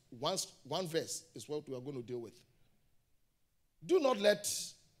 This one verse is what we are going to deal with. Do not let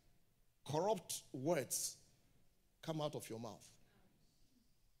corrupt words come out of your mouth,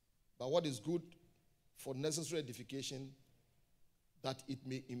 but what is good for necessary edification, that it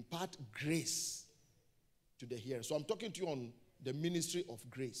may impart grace to the hearer. So I'm talking to you on the ministry of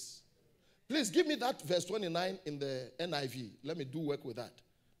grace. Please give me that verse 29 in the NIV. Let me do work with that.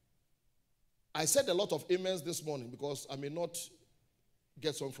 I said a lot of amens this morning because I may not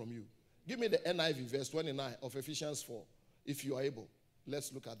get some from you. Give me the NIV verse 29 of Ephesians 4 if you are able.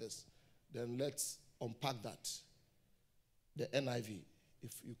 Let's look at this. Then let's unpack that. The NIV,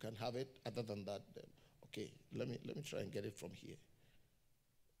 if you can have it. Other than that, then okay. Let me try and get it from here.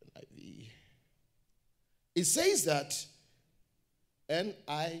 NIV. It says that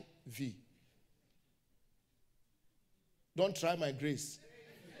NIV. Don't try my grace.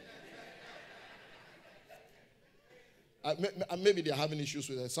 Maybe they're having issues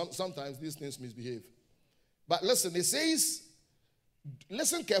with it. Sometimes these things misbehave. But listen, it says,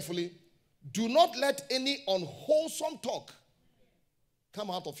 listen carefully, do not let any unwholesome talk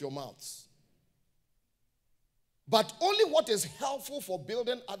come out of your mouths, but only what is helpful for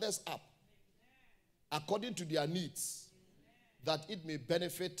building others up according to their needs, that it may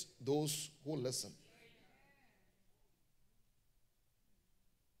benefit those who listen.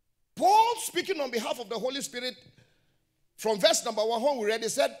 Paul, speaking on behalf of the Holy Spirit, from verse number 1, when we read, he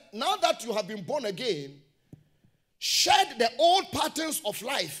said, now that you have been born again, shed the old patterns of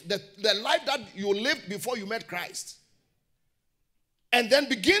life, the life that you lived before you met Christ, and then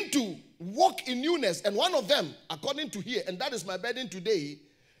begin to walk in newness. And one of them, according to here, and that is my burden today,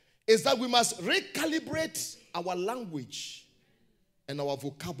 is that we must recalibrate our language and our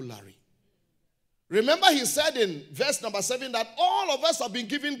vocabulary. Remember, he said in verse number 7 that all of us have been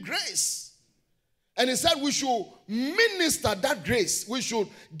given grace. And he said we should minister that grace. We should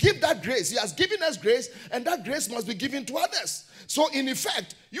give that grace. He has given us grace, and that grace must be given to others. So in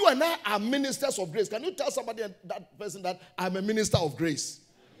effect, you and I are ministers of grace. Can you tell somebody, that person, that I'm a minister of grace?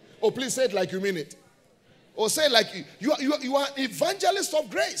 Oh, please say it like you mean it. Or say it like you are an evangelist of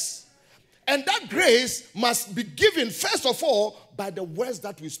grace. And that grace must be given, first of all, by the words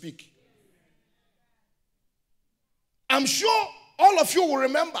that we speak. I'm sure all of you will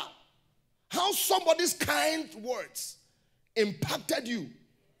remember how somebody's kind words impacted you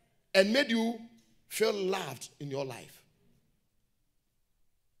and made you feel loved in your life.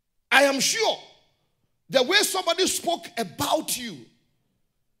 I am sure the way somebody spoke about you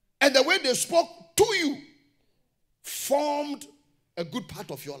and the way they spoke to you formed a good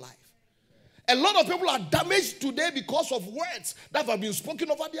part of your life. A lot of people are damaged today because of words that have been spoken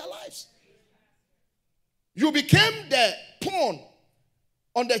over their lives. You became the pawn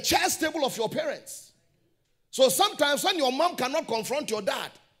on the chess table of your parents. So sometimes when your mom cannot confront your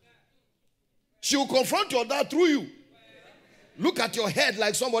dad, she will confront your dad through you. Look at your head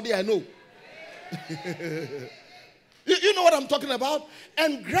like somebody I know. You know what I'm talking about?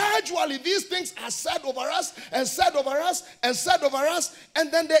 And gradually these things are said over us and said over us and said over us,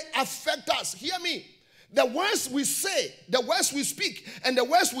 and then they affect us. Hear me. The words we say, the words we speak, and the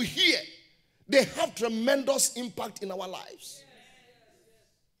words we hear, they have tremendous impact in our lives.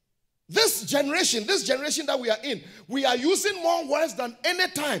 This generation that we are in, we are using more words than any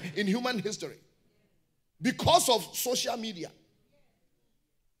time in human history because of social media.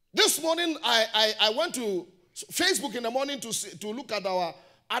 This morning, I went to Facebook in the morning to look at our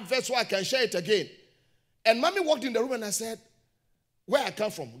advert so I can share it again. And Mommy walked in the room and I said, where I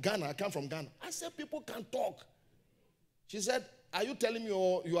come from? Ghana. I come from Ghana. I said, people can talk. She said, are you telling me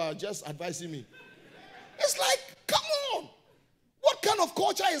or you are just advising me? It's like, come on. What kind of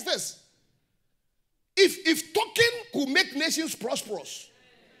culture is this? If talking could make nations prosperous,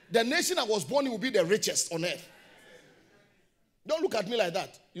 the nation I was born in will be the richest on earth. Don't look at me like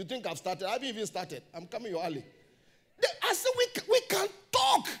that. You think I've started? I haven't even started. I'm coming your alley. I said, we can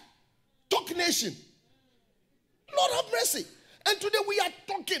talk. Talk nation. Lord have mercy. And today we are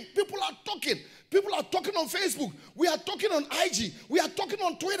talking. People are talking. People are talking on Facebook. We are talking on IG. We are talking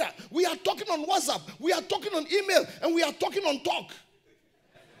on Twitter. We are talking on WhatsApp. We are talking on email. And we are talking on talk.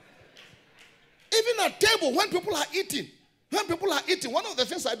 Even at table, when people are eating, one of the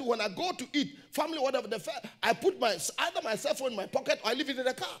things I do when I go to eat, family, whatever, I put either my cell phone in my pocket or I leave it in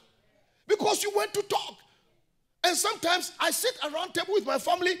the car. Because you went to talk. And sometimes I sit around table with my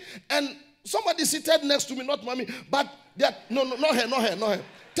family and somebody seated next to me, not mommy, but not her.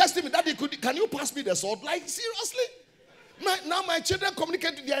 Testing me, Daddy, can you pass me the salt? Like, seriously? Now my children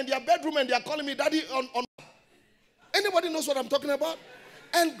communicate, they are in their bedroom and they are calling me Daddy on. Anybody knows what I'm talking about?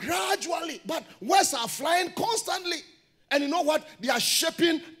 And gradually, but words are flying constantly. And you know what? They are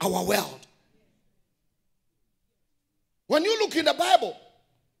shaping our world. When you look in the Bible,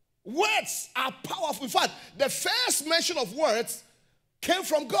 words are powerful. In fact, the first mention of words came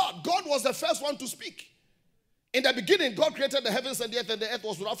from God. God was the first one to speak. In the beginning, God created the heavens and the earth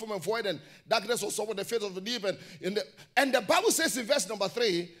was without form and void, and darkness was over the face of the deep. And the Bible says in verse number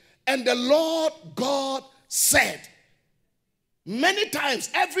 3, and the Lord God said, many times,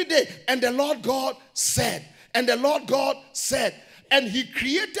 every day, and the Lord God said, and the Lord God said, and he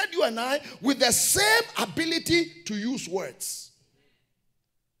created you and I with the same ability to use words.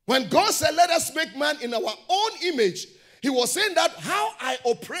 When God said, let us make man in our own image, he was saying that how I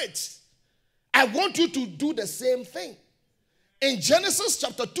operate, I want you to do the same thing. In Genesis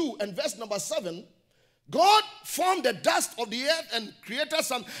chapter 2 and verse number 7, God formed the dust of the earth and created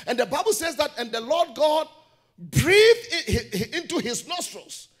some, and the Bible says that, and the Lord God breathed into his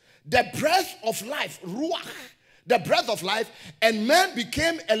nostrils the breath of life, ruach, the breath of life, and man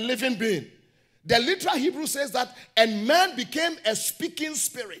became a living being. The literal Hebrew says that, and man became a speaking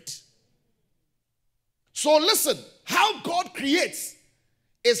spirit. So listen, how God creates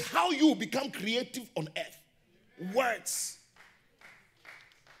is how you become creative on earth. Words.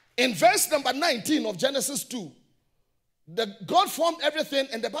 In verse number 19 of Genesis 2, God formed everything,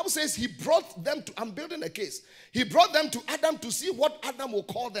 and the Bible says he brought them to, I'm building a case. He brought them to Adam to see what Adam will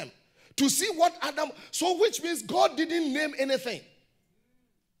call them. To see what Adam, so which means God didn't name anything.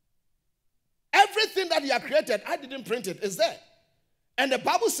 Everything that he had created, I didn't print it, is there. And the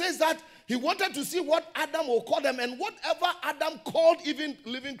Bible says that he wanted to see what Adam will call them, and whatever Adam called even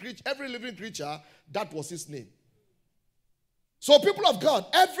living creature, every living creature, that was his name. So people of God,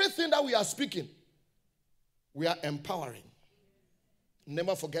 everything that we are speaking, we are empowering.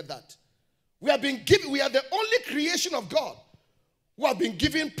 Never forget that. We are the only creation of God who have been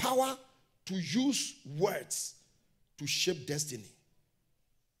given power to use words to shape destiny.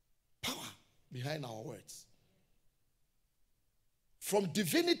 Power behind our words. From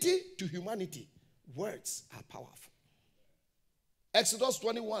divinity to humanity, words are powerful. Exodus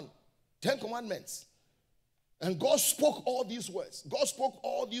 21, 10 commandments. And God spoke all these words. God spoke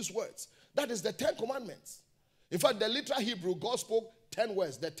all these words. That is the 10 commandments. In fact, the literal Hebrew, God spoke 10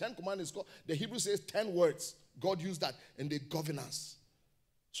 words. The 10 commandments, the Hebrew says 10 words. God used that and they govern us.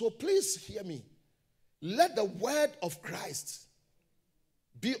 So please hear me. Let the word of Christ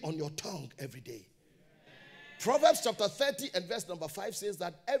be on your tongue every day. Proverbs chapter 30 and verse number 5 says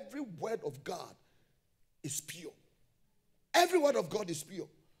that every word of God is pure. Every word of God is pure.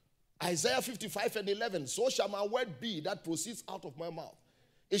 Isaiah 55 and 11, so shall my word be that proceeds out of my mouth.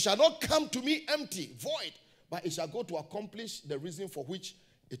 It shall not come to me empty, void, but it shall go to accomplish the reason for which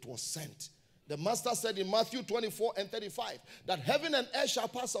it was sent. The master said in Matthew 24 and 35 that heaven and earth shall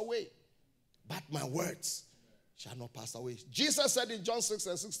pass away, but my words shall not pass away. Jesus said in John 6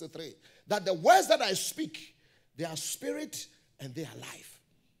 and 63 that the words that I speak, they are spirit and they are life.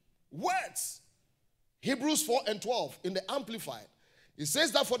 Words. Hebrews 4:12 in the Amplified. It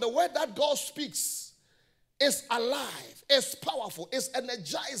says that for the word that God speaks is alive, is powerful, is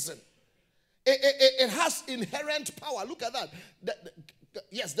energizing. It has inherent power. Look at that.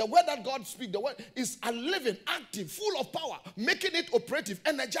 Yes, the word that God speaks, the word is a living, active, full of power, making it operative,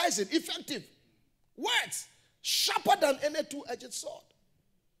 energizing, effective. Words sharper than any two-edged sword.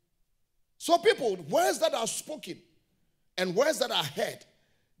 So people, words that are spoken and words that are heard,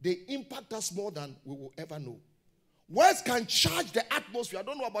 they impact us more than we will ever know. Words can charge the atmosphere. I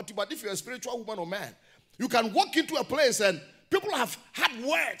don't know about you, but if you're a spiritual woman or man, you can walk into a place and people have had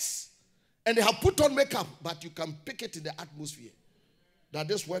words and they have put on makeup, but you can pick it in the atmosphere that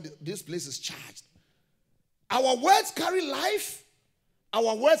this place is charged. Our words carry life.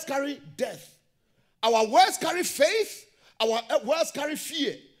 Our words carry death. Our words carry faith. Our words carry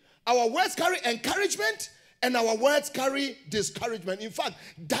fear. Our words carry encouragement. And our words carry discouragement. In fact,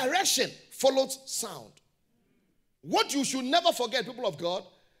 direction follows sound. What you should never forget, people of God,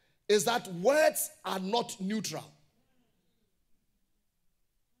 is that words are not neutral.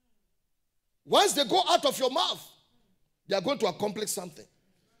 Once they go out of your mouth, they are going to accomplish something.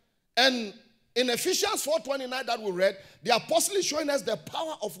 And in Ephesians 4:29 that we read, the apostle is showing us the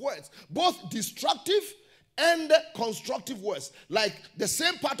power of words, both destructive and constructive words. Like the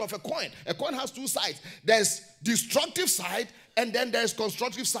same part of a coin. A coin has two sides. There's destructive side and then there's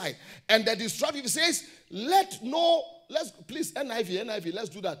constructive side. And the destructive says, please NIV, let's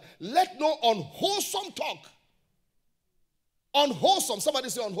do that. Let no unwholesome talk. Unwholesome, somebody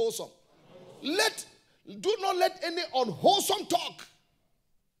say unwholesome. Do not let any unwholesome talk.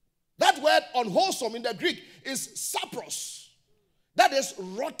 That word unwholesome in the Greek is sapros. That is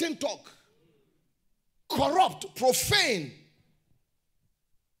rotten talk. Corrupt, profane.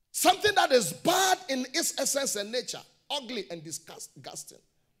 Something that is bad in its essence and nature. Ugly and disgusting.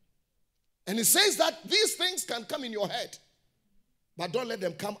 And it says that these things can come in your head, but don't let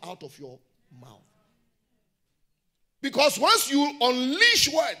them come out of your mouth. Because once you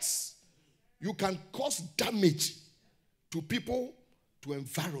unleash words, you can cause damage to people, to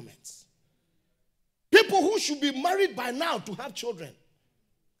environments. People who should be married by now to have children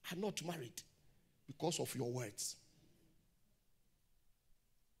are not married because of your words.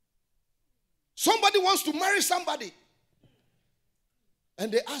 Somebody wants to marry somebody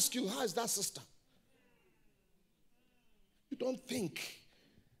and they ask you, how is that sister? You don't think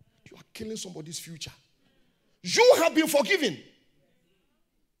you are killing somebody's future. You have been forgiven.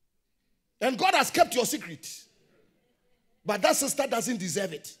 And God has kept your secret. But that sister doesn't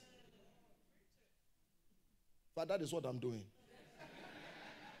deserve it. But that is what I'm doing.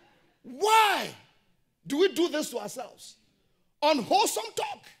 Why do we do this to ourselves? Unwholesome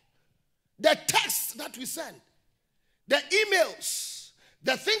talk. The texts that we send. The emails.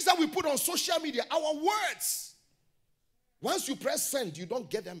 The things that we put on social media. Our words. Once you press send, you don't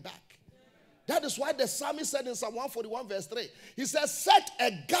get them back. That is why the psalmist said in Psalm 141 verse 3. He says, set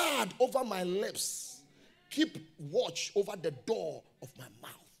a guard over my lips. Keep watch over the door of my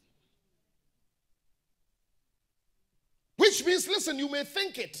mouth. Which means, listen, you may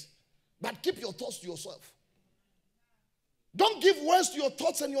think it, but keep your thoughts to yourself. Don't give words to your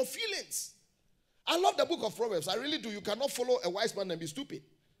thoughts and your feelings. I love the book of Proverbs. I really do. You cannot follow a wise man and be stupid.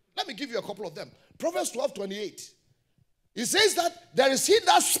 Let me give you a couple of them. Proverbs 12:28. It says that there is he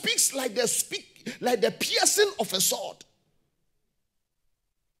that speaks like the piercing of a sword.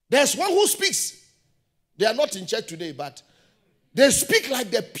 There's one who speaks. They are not in church today, but they speak like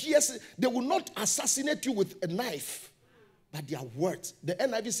the piercing. They will not assassinate you with a knife, but their words. The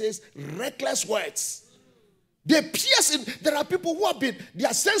NIV says reckless words. They pierce it. There are people who have been,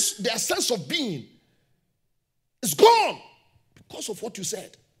 their sense of being is gone because of what you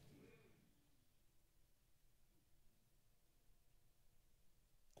said.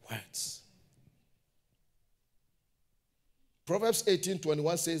 Words. Proverbs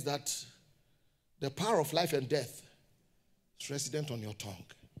 18:21 says that the power of life and death is resident on your tongue.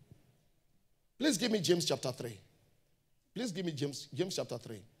 Please give me James chapter 3. Please give me James chapter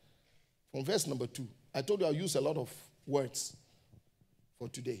 3. From verse number 2. I told you I'll use a lot of words for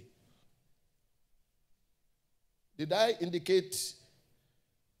today. Did I indicate?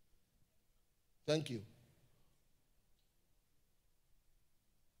 Thank you.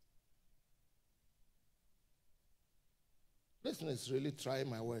 Listen, it's really trying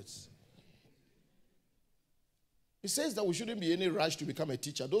my words. It says that we shouldn't be any rush to become a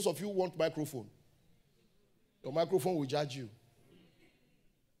teacher. Those of you who want microphone, your microphone will judge you.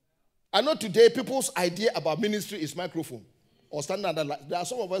 I know today people's idea about ministry is microphone or standing under light. There are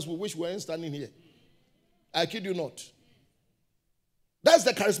some of us who wish we weren't standing here. I kid you not. That's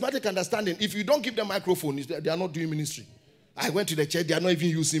the charismatic understanding. If you don't give them microphone, they are not doing ministry. I went to the church, they are not even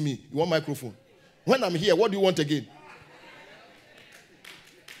using me. You want microphone? When I'm here, what do you want again?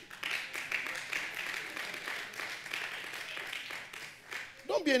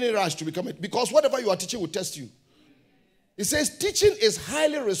 Don't be any rush to become it, because whatever you are teaching will test you. It says teaching is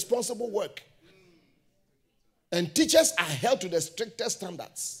highly responsible work. And teachers are held to the strictest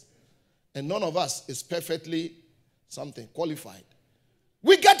standards. And none of us is perfectly qualified.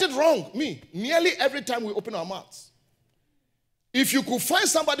 We get it wrong, nearly every time we open our mouths. If you could find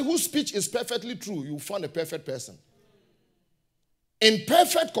somebody whose speech is perfectly true, you'll find a perfect person. In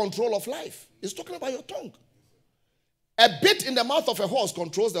perfect control of life. It's talking about your tongue. A bit in the mouth of a horse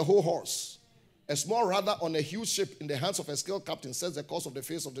controls the whole horse. A small rudder on a huge ship in the hands of a skilled captain sets the course of the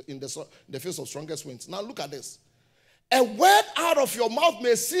face in the face of strongest winds. Now look at this. A word out of your mouth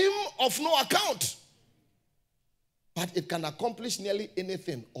may seem of no account, but it can accomplish nearly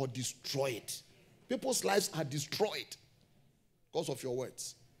anything or destroy it. People's lives are destroyed because of your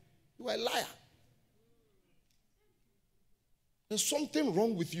words. You are a liar. There's something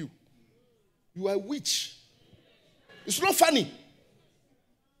wrong with you. You are a witch. It's not funny.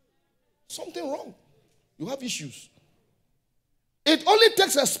 Something wrong. You have issues. It only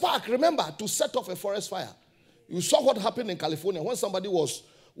takes a spark, remember, to set off a forest fire. You saw what happened in California when somebody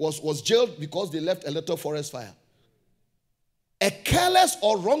was jailed because they left a little forest fire. A careless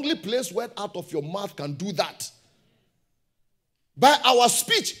or wrongly placed word out of your mouth can do that. By our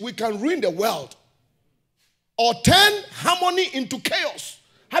speech, we can ruin the world or turn harmony into chaos.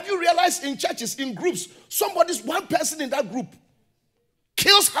 Have you realized in churches, in groups, one person in that group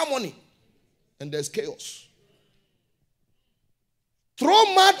kills harmony and there's chaos.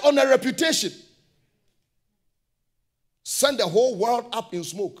 Throw mud on a reputation. Send the whole world up in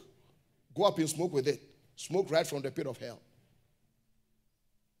smoke. Go up in smoke with it. Smoke right from the pit of hell.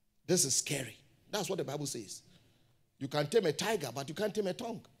 This is scary. That's what the Bible says. You can tame a tiger, but you can't tame a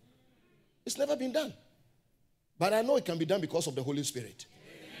tongue. It's never been done. But I know it can be done because of the Holy Spirit.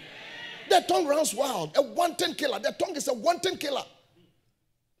 The tongue runs wild. A wanton killer. The tongue is a wanton killer.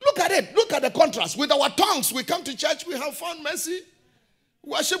 Look at it. Look at the contrast. With our tongues, we come to church, we have fun, mercy.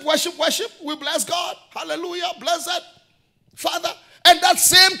 Worship, worship, worship. We bless God. Hallelujah. Blessed Father. And that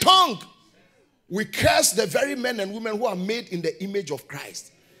same tongue, we curse the very men and women who are made in the image of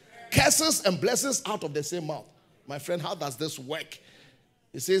Christ. Curses and blessings out of the same mouth. My friend, how does this work?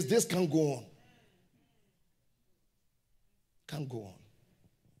 He says this can't go on. Can't go on.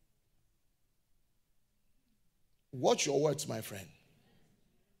 Watch your words, my friend.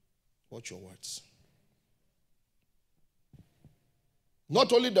 Watch your words.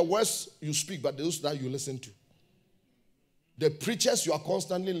 Not only the words you speak, but those that you listen to. The preachers you are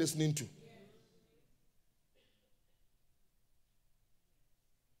constantly listening to.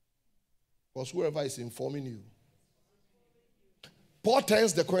 Because whoever is informing you. Paul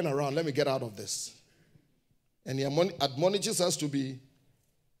turns the coin around. Let me get out of this. And he admonishes us to be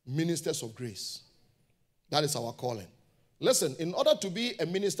ministers of grace. That is our calling. Listen, in order to be a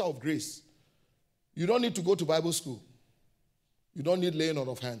minister of grace, you don't need to go to Bible school. You don't need laying on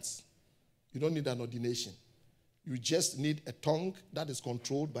of hands. You don't need an ordination. You just need a tongue that is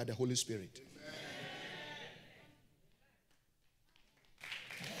controlled by the Holy Spirit.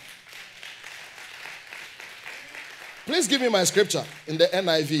 Please give me my scripture in the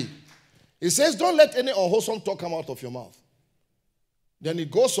NIV. It says, don't let any unwholesome talk come out of your mouth. Then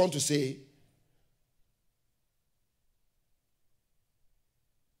it goes on to say,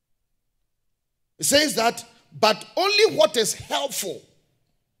 it says that, but only what is helpful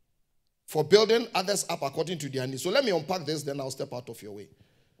for building others up according to their needs. So let me unpack this, then I'll step out of your way.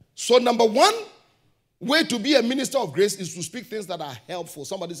 So number one way to be a minister of grace is to speak things that are helpful.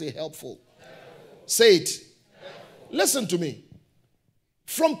 Somebody say helpful. Say it. Listen to me.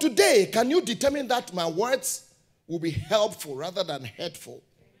 From today, can you determine that my words will be helpful rather than hurtful?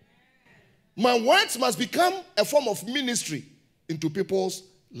 My words must become a form of ministry into people's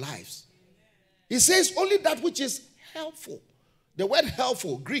lives. He says only that which is helpful. The word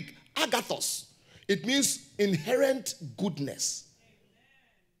helpful, Greek, agathos. It means inherent goodness.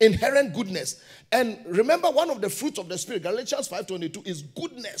 Inherent goodness. And remember, one of the fruits of the Spirit, Galatians 5:22, is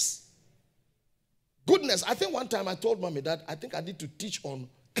goodness. Goodness. I think one time I told mommy that I think I need to teach on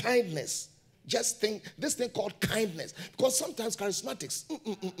kindness. Just think, this thing called kindness. Because sometimes charismatics,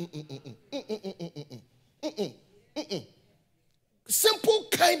 simple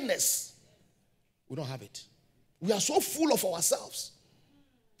kindness, we don't have it. We are so full of ourselves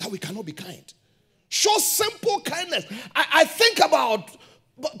that we cannot be kind. Show simple kindness. I think about,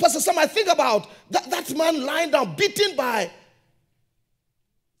 Pastor Sam, I think about that man lying down, beaten by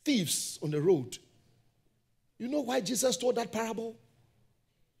thieves on the road. You know why Jesus told that parable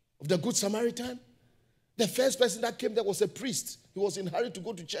of the Good Samaritan? The first person that came there was a priest. He was in a hurry to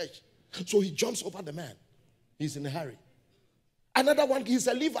go to church. So he jumps over the man. He's in a hurry. Another one, he's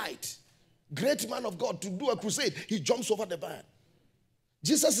a Levite. Great man of God to do a crusade. He jumps over the man.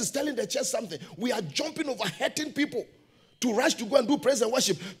 Jesus is telling the church something. We are jumping over hurting people to rush to go and do praise and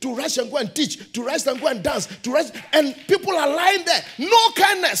worship, to rush and go and teach, to rush and go and dance, to rush, and people are lying there. No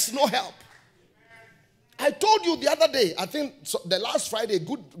kindness, no help. I told you the other day, I think the last Friday,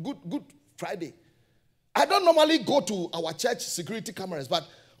 good Friday. I don't normally go to our church security cameras, but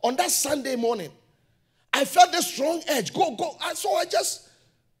on that Sunday morning, I felt this strong edge. Go.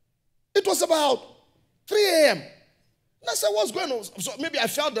 It was about 3 a.m. And I said, what's going on? So maybe I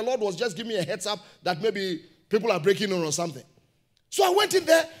felt the Lord was just giving me a heads up that maybe people are breaking in or something. So I went in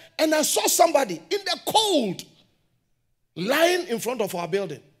there and I saw somebody in the cold lying in front of our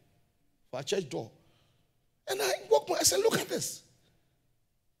building, our church door. And I walked by, I said, look at this.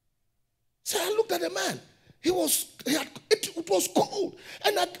 So I looked at the man. It was cold.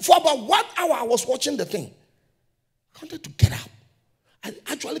 And for about 1 hour, I was watching the thing. I wanted to get up. I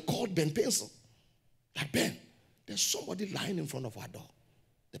actually called Ben Pencil. Like, Ben, there's somebody lying in front of our door.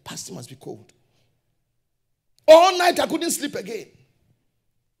 The pastor must be cold. All night, I couldn't sleep again.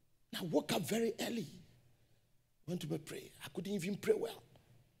 I woke up very early. Went to pray. I couldn't even pray well.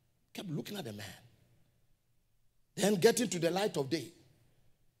 Kept looking at the man. Then getting to the light of day,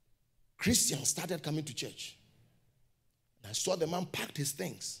 Christians started coming to church. And I saw the man packed his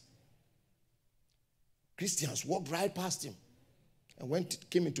things. Christians walked right past him and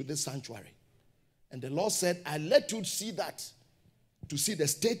came into this sanctuary. And the Lord said, I let you see that to see the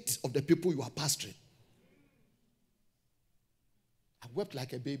state of the people you are pastoring. I wept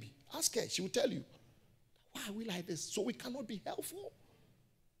like a baby. Ask her, she will tell you. Why are we like this? So we cannot be helpful.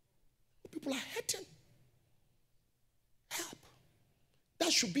 People are hurting. Help.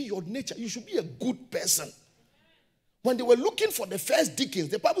 That should be your nature. You should be a good person. When they were looking for the first deacons,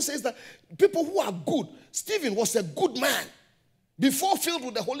 the Bible says that people who are good, Stephen was a good man before filled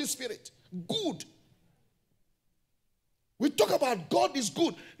with the Holy Spirit. Good. We talk about God is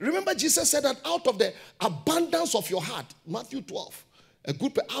good. Remember Jesus said that out of the abundance of your heart, Matthew 12,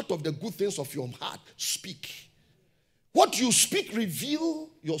 out of the good things of your heart, speak. What you speak reveal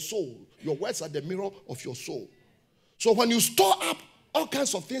your soul. Your words are the mirror of your soul. So when you store up all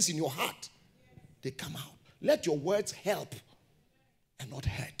kinds of things in your heart, they come out. Let your words help and not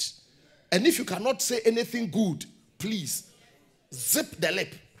hurt. And if you cannot say anything good, please zip the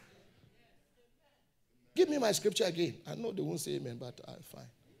lip. Give me my scripture again. I know they won't say amen, but fine.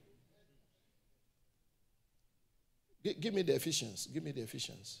 Give me the Ephesians. Give me the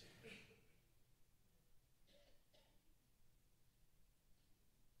Ephesians.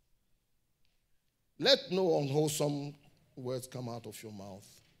 Let no unwholesome words come out of your mouth.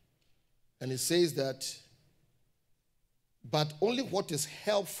 And it says that, but only what is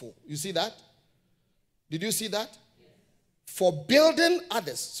helpful. You see that? Did you see that? Yes. For building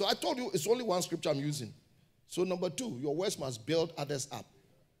others. So I told you it's only one scripture I'm using. So number 2, your words must build others up.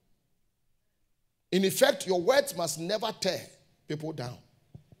 In effect, your words must never tear people down.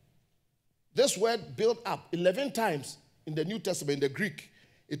 This word build up 11 times in the New Testament, in the Greek,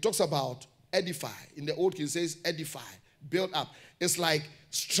 it talks about edify. In the Old King, it says edify, build up. It's like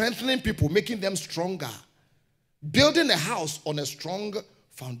strengthening people, making them stronger. Building a house on a strong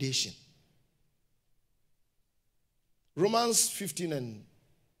foundation. Romans 15 and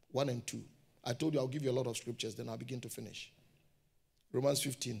 1 and 2. I told you I'll give you a lot of scriptures, then I'll begin to finish. Romans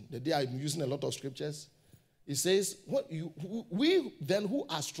 15. The day I'm using a lot of scriptures, it says, we then who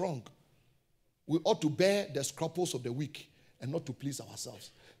are strong, we ought to bear the scruples of the weak and not to please ourselves.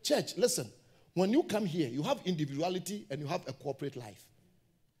 Church, listen. When you come here, you have individuality and you have a corporate life.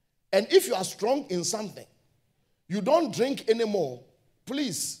 And if you are strong in something, you don't drink anymore,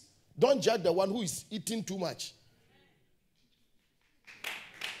 please don't judge the one who is eating too much.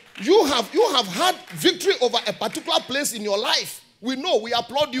 You have had victory over a particular place in your life. We know, we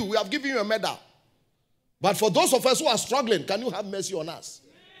applaud you, we have given you a medal. But for those of us who are struggling, can you have mercy on us?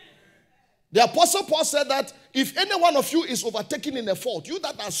 The Apostle Paul said that if any one of you is overtaken in a fault, you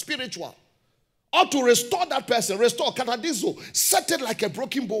that are spiritual, ought to restore that person, restore, katadizo, set it like a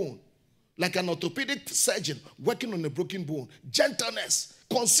broken bone, like an orthopedic surgeon working on a broken bone. Gentleness,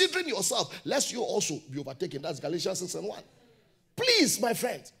 considering yourself, lest you also be overtaken. That's Galatians 6 and 1. Please, my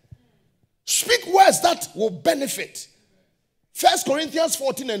friends, speak words that will benefit. 1 Corinthians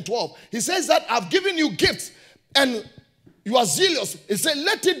 14 and 12, he says that I've given you gifts and you are zealous. He said,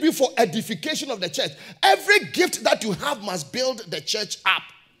 let it be for edification of the church. Every gift that you have must build the church up.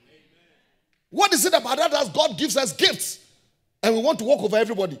 What is it about that God gives us gifts and we want to walk over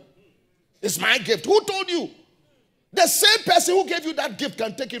everybody? It's my gift. Who told you? The same person who gave you that gift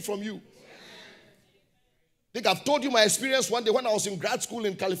can take it from you. I think I've told you my experience one day when I was in grad school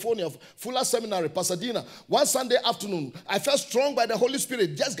in California, Fuller Seminary, Pasadena. One Sunday afternoon, I felt strong by the Holy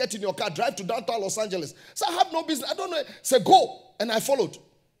Spirit. Just get in your car, drive to downtown Los Angeles. So I have no business. I don't know. Say, go. And I followed.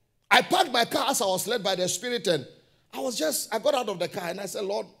 I parked my car as I was led by the Spirit, and I got out of the car and I said,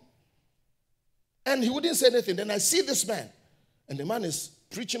 Lord. And he wouldn't say anything. Then I see this man, and the man is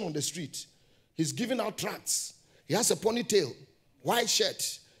preaching on the street. He's giving out tracts. He has a ponytail, white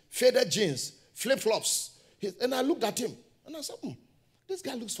shirt, faded jeans, flip-flops. And I looked at him, and I said, this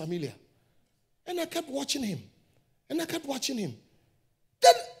guy looks familiar. And I kept watching him. And I kept watching him.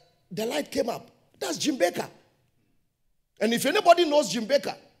 Then the light came up. That's Jim Baker. And if anybody knows Jim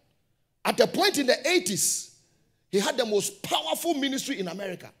Baker, at a point in the 80s, he had the most powerful ministry in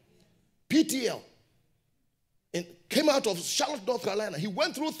America. PTL. And came out of Charlotte, North Carolina. He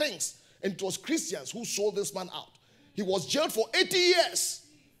went through things, and it was Christians who sold this man out. He was jailed for 80 years.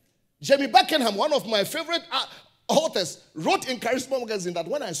 Jamie Buckingham, one of my favorite authors, wrote in Kharis magazine that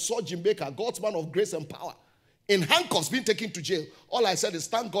when I saw Jim Baker, God's man of grace and power, in handcuffs being taken to jail, all I said is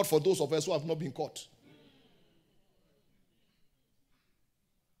thank God for those of us who have not been caught.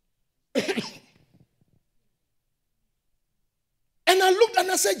 And I looked and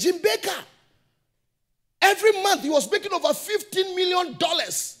I said, Jim Baker, every month he was making over $15 million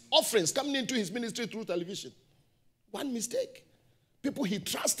offerings coming into his ministry through television. One mistake. People he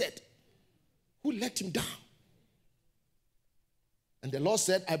trusted who let him down. And the Lord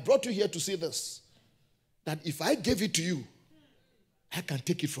said, I brought you here to see this, that if I gave it to you, I can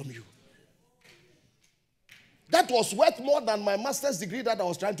take it from you. That was worth more than my master's degree that I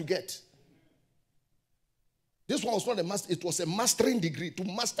was trying to get. This one was not a master, it was a mastering degree to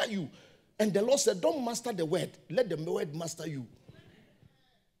master you. And the Lord said, don't master the word, let the word master you.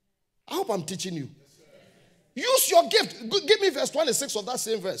 I hope I'm teaching you. Use your gift. Give me verse 26 of that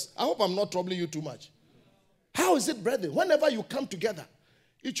same verse. I hope I'm not troubling you too much. How is it, brethren? Whenever you come together,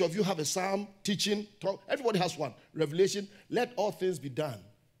 each of you have a psalm, teaching, talk. Everybody has one. Revelation. Let all things be done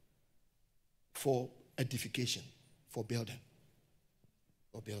for edification, for building.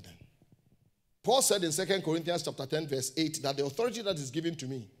 For building. Paul said in 2 Corinthians chapter 10, verse 8, that the authority that is given to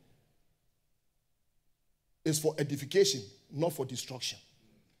me is for edification, not for destruction.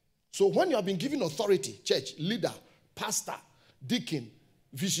 So when you have been given authority, church, leader, pastor, deacon,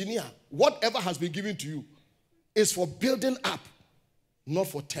 visioneer, whatever has been given to you, is for building up, not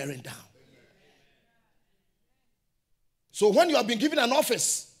for tearing down. So when you have been given an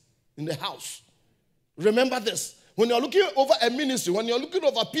office in the house, remember this. When you're looking over a ministry, when you're looking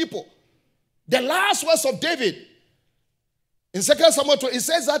over people, the last words of David, in 2 Samuel 12, it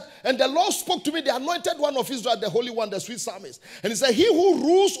says that, and the Lord spoke to me, the anointed one of Israel, the Holy One, the sweet psalmist. And he said, he who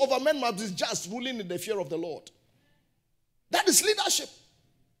rules over men must be just, ruling in the fear of the Lord. That is leadership.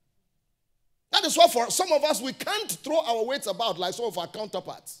 That is why for some of us, we can't throw our weights about like some of our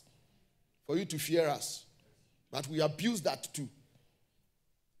counterparts for you to fear us. But we abuse that too.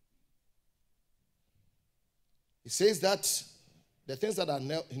 He says that the things that are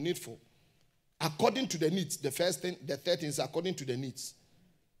needful, according to the needs. The third thing is according to the needs.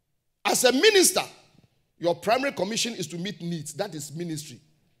 As a minister, your primary commission is to meet needs. That is ministry.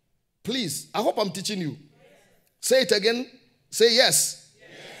 Please, I hope I'm teaching you. Say it again. Say yes.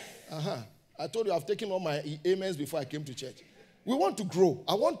 Yes. I told you I've taken all my amens before I came to church. We want to grow.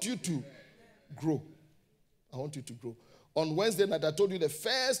 I want you to grow. I want you to grow. On Wednesday night, I told you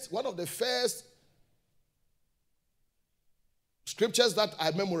one of the first scriptures that I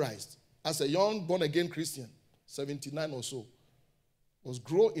memorized as a young born-again Christian, 79 or so, was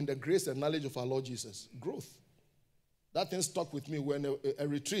grow in the grace and knowledge of our Lord Jesus. Growth. That thing stuck with me when a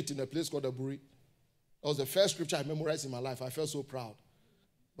retreat in a place called Aburi. That was the first scripture I memorized in my life. I felt so proud.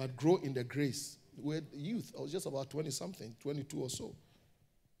 But grow in the grace. With youth, I was just about 20-something, 22 or so.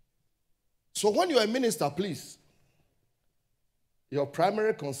 So when you're a minister, please, your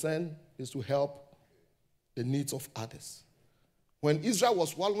primary concern is to help the needs of others. When Israel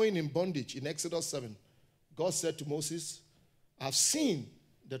was wallowing in bondage in Exodus 7, God said to Moses, I've seen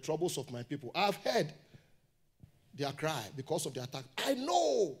the troubles of my people. I've heard their cry because of the attack. I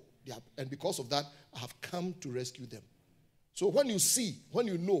know. And because of that, I have come to rescue them. So when you see, when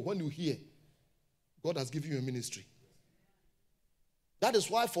you know, when you hear, God has given you a ministry. That is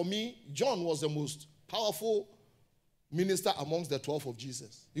why for me, John was the most powerful minister amongst the 12 of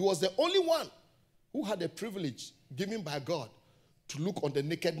Jesus. He was the only one who had a privilege given by God to look on the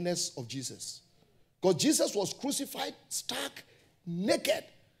nakedness of Jesus. Because Jesus was crucified stark naked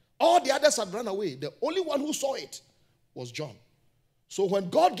All the others had run away. The only one who saw it was John. So when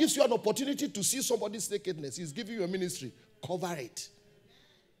God gives you an opportunity to see somebody's nakedness, he's giving you a ministry. Cover it.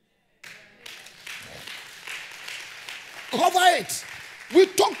 Cover it.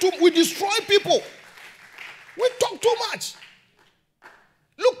 We destroy people. We talk too much.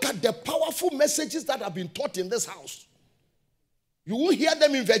 Look at the powerful messages that have been taught in this house. You won't hear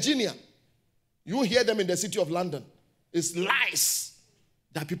them in Virginia. You won't hear them in the city of London. It's lies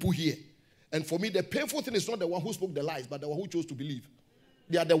that people hear. And for me, the painful thing is not the one who spoke the lies, but the one who chose to believe.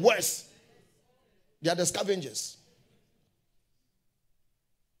 They are the worst. They are the scavengers.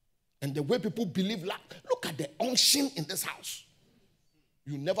 And the way people believe, look at the unction in this house.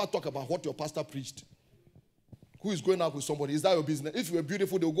 You never talk about what your pastor preached. Who is going out with somebody? Is that your business? If you were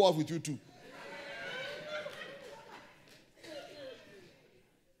beautiful, they'll go out with you too.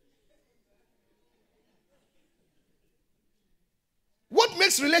 What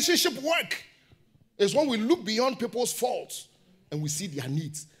makes relationship work is when we look beyond people's faults and we see their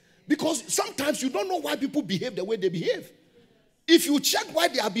needs. Because sometimes you don't know why people behave the way they behave. If you check why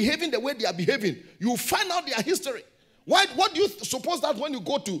they are behaving the way they are behaving, you find out their history. What do you suppose that when you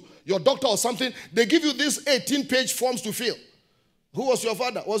go to your doctor or something, they give you these 18-page forms to fill? Who was your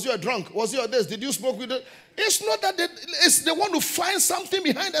father? Was you a drunk? Was you a this? Did you smoke with it? It's not that they want to find something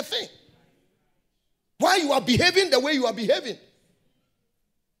behind the thing. Why you are behaving the way you are behaving.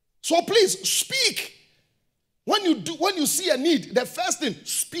 So please, speak. When you see a need, the first thing,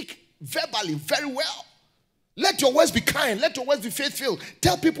 speak verbally very well. Let your words be kind. Let your words be faith-filled.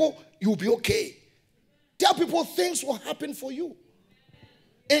 Tell people you'll be okay. Tell people things will happen for you.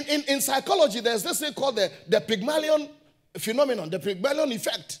 In psychology, there's this thing called the Pygmalion phenomenon, the Pygmalion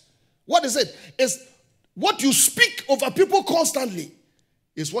effect. What is it? It's what you speak over people constantly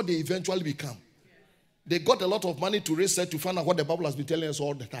is what they eventually become. They got a lot of money to research to find out what the Bible has been telling us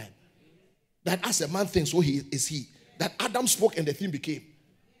all the time. That as a man thinks, so is he. That Adam spoke and the thing became.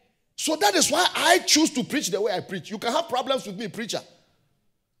 So that is why I choose to preach the way I preach. You can have problems with me, preacher.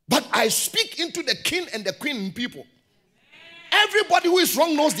 But I speak into the king and the queen in people. Everybody who is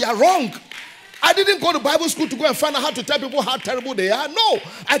wrong knows they are wrong. I didn't go to Bible school to go and find out how to tell people how terrible they are. No,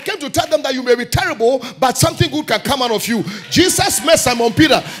 I came to tell them that you may be terrible, but something good can come out of you. Jesus met Simon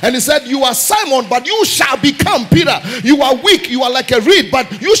Peter and he said, you are Simon, but you shall become Peter. You are weak, you are like a reed,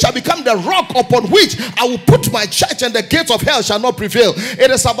 but you shall become the rock upon which I will put my church, and the gates of hell shall not prevail. It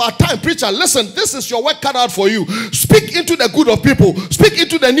is about time, preacher. Listen, this is your work cut out for you. Speak into the good of people. Speak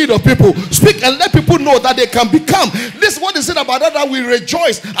into the need of people. Speak and let people know that they can become. This, what is it about that we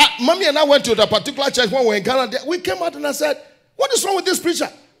rejoice? Mommy and I went to the particular church when we were in Ghana. We came out and I said, what is wrong with this preacher?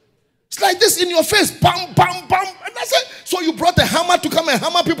 It's like this in your face. Bam, bam, bam. And I said, so you brought a hammer to come and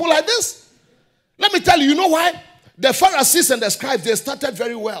hammer people like this? Let me tell you, you know why? The Pharisees and the scribes, they started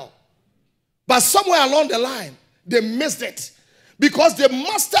very well. But somewhere along the line, they missed it. Because they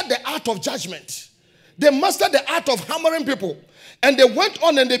mastered the art of judgment. They mastered the art of hammering people. And they went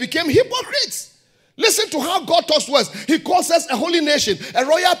on and they became hypocrites. Listen to how God talks to us. He calls us a holy nation, a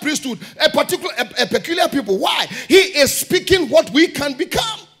royal priesthood, a peculiar people. Why? He is speaking what we can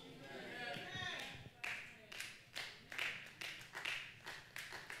become.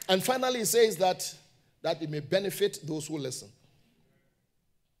 And finally, he says that it may benefit those who listen.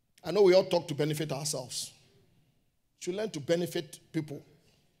 I know we all talk to benefit ourselves. We should learn to benefit people.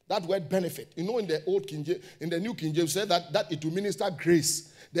 That word benefit, you know, in the old King James, in the New King James, said that it will minister grace.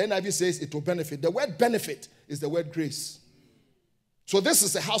 The NIV says it will benefit. The word benefit is the word grace. So this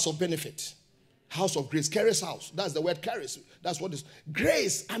is a house of benefit. House of grace. Kharis house. That's the word Kharis. That's what it is.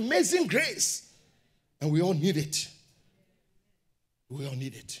 Grace. Amazing grace. And we all need it. We all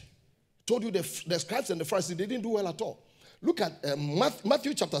need it. I told you the scribes and the Pharisees, they didn't do well at all. Look at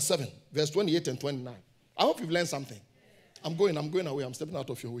Matthew chapter 7, verse 28 and 29. I hope you've learned something. I'm going away. I'm stepping out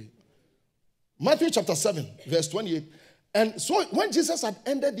of your way. Matthew chapter 7, verse 28. And so when Jesus had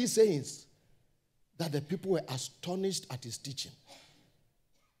ended these sayings, that the people were astonished at his teaching.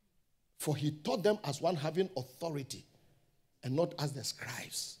 For he taught them as one having authority and not as the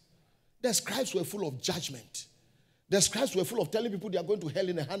scribes. The scribes were full of judgment. The scribes were full of telling people they are going to hell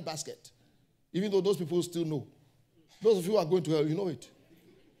in a handbasket. Even though those people still know. Those of you who are going to hell, you know it.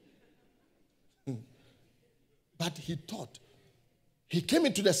 But he taught. He came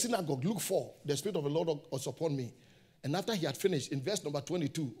into the synagogue, Luke 4, the Spirit of the Lord was upon me. And after he had finished, in verse number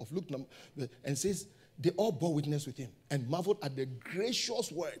 22 of Luke, and says, they all bore witness with him and marveled at the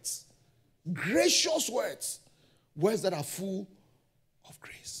gracious words. Gracious words. Words that are full of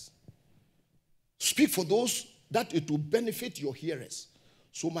grace. Speak for those that it will benefit your hearers.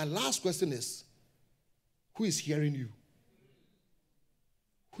 So my last question is, who is hearing you?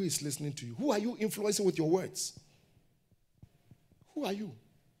 Who is listening to you? Who are you influencing with your words? Who are you?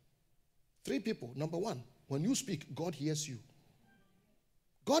 3 people. Number 1, when you speak, God hears you.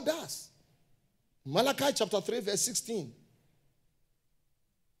 God does. Malachi chapter 3 verse 16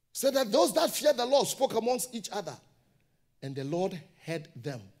 said that those that fear the Lord spoke amongst each other, and the Lord heard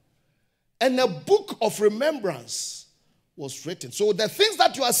them. And a book of remembrance was written. So the things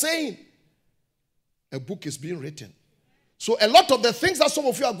that you are saying, a book is being written. So a lot of the things that some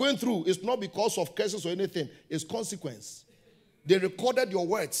of you are going through is not because of curses or anything. It's consequence. They recorded your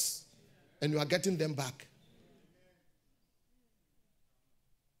words, and you are getting them back.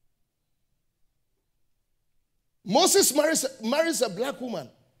 Moses marries a black woman.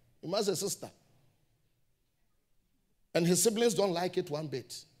 He marries a sister. And his siblings don't like it one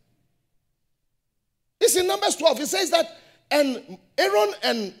bit. It's in Numbers 12. It says that, and Aaron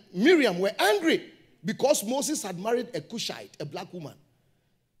and Miriam were angry because Moses had married a Cushite, a black woman.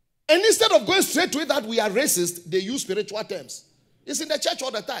 And instead of going straight to it that we are racist, they use spiritual terms. It's in the church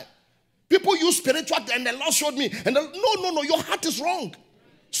all the time. People use spiritual terms, and the Lord showed me. And no, your heart is wrong.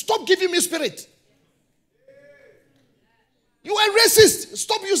 Stop giving me spirit. You are racist.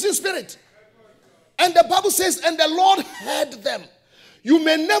 Stop using spirit. And the Bible says, and the Lord heard them. You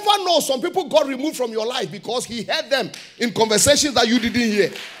may never know, some people got removed from your life because he heard them in conversations that you didn't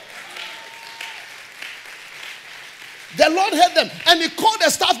hear. The Lord heard them, and he called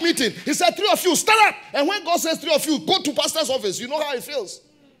a staff meeting. He said, 3 of you, stand up. And when God says 3 of you, go to pastor's office. You know how it feels.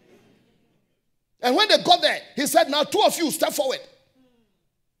 And when they got there, he said, now 2 of you, step forward.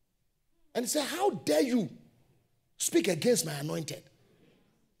 And he said, how dare you speak against my anointed?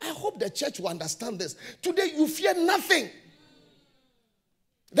 I hope the church will understand this. Today, you fear nothing.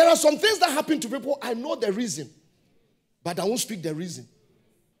 There are some things that happen to people. I know the reason, but I won't speak the reason.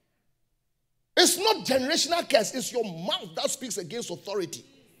 It's not generational curse. It's your mouth that speaks against authority.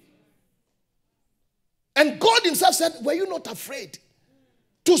 And God himself said, were you not afraid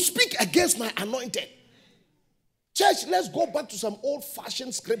to speak against my anointed? Church, let's go back to some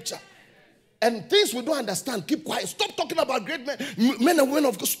old-fashioned scripture. And things we don't understand, keep quiet. Stop talking about great men and women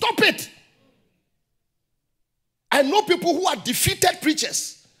of God. Stop it. I know people who are defeated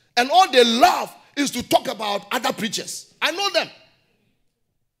preachers, and all they love is to talk about other preachers. I know them.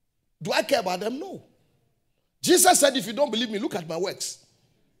 Do I care about them? No. Jesus said, if you don't believe me, look at my works.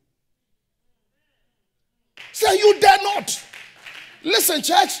 Say, you dare not. Listen,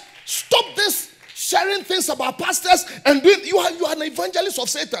 church, stop this sharing things about pastors and doing. You are an evangelist of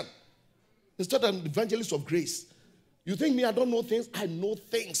Satan. Instead of an evangelist of grace. You think me, I don't know things? I know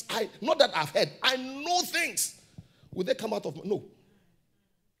things. Not that I've heard. I know things. Will they come out of? No.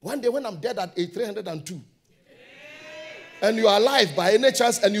 One day when I'm dead at age 302, and you are alive by any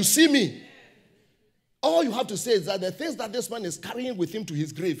chance, and you see me, all you have to say is that the things that this man is carrying with him to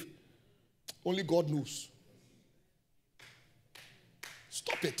his grave, only God knows.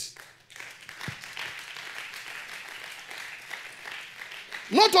 Stop it.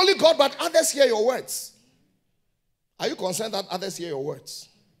 Not only God, but others hear your words. Are you concerned that others hear your words?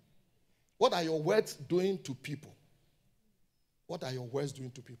 What are your words doing to people? What are your words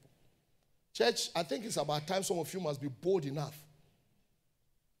doing to people? Church, I think it's about time some of you must be bold enough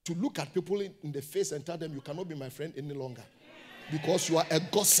to look at people in the face and tell them, you cannot be my friend any longer because you are a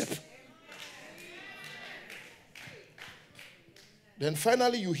gossip. Then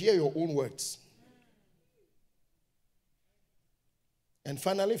finally you hear your own words. And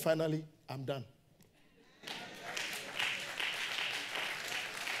finally, I'm done.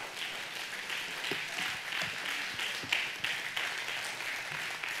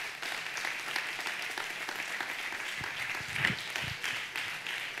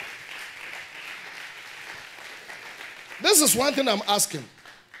 This is one thing I'm asking.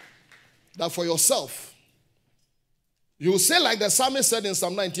 That for yourself, you will say like the psalmist said in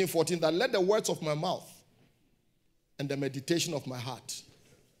Psalm 19:14, that let the words of my mouth and the meditation of my heart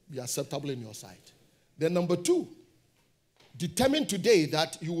be acceptable in your sight. Then number 2, determine today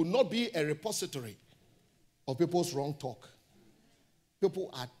that you will not be a repository of people's wrong talk. People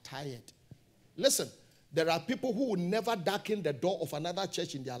are tired. Listen, there are people who will never darken the door of another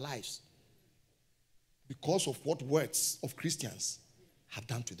church in their lives because of what words of Christians have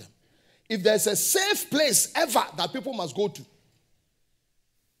done to them. If there's a safe place ever that people must go to,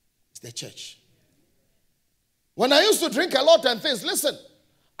 it's the church. When I used to drink a lot and things, listen,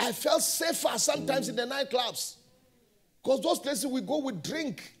 I felt safer sometimes in the nightclubs. Because those places we go, we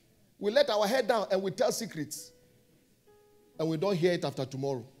drink, we let our head down and we tell secrets. And we don't hear it after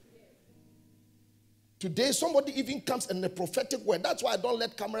tomorrow. Today, somebody even comes in a prophetic word. That's why I don't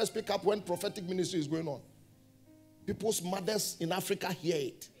let cameras pick up when prophetic ministry is going on. people's mothers in Africa hear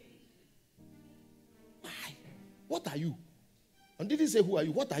it. Why? What are you? And did he say, who are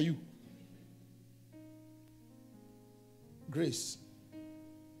you? What are you? Grace.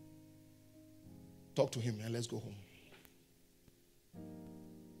 Talk to him and let's go home.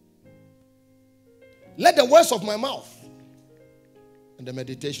 Let the words of my mouth and the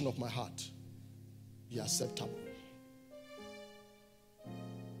meditation of my heart be acceptable.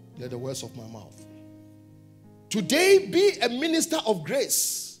 Let the words of my mouth. Today be a minister of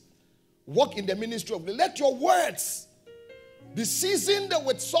grace. Walk in the ministry of grace. Let your words be seasoned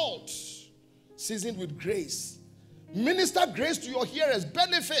with salt, seasoned with grace. Minister grace to your hearers.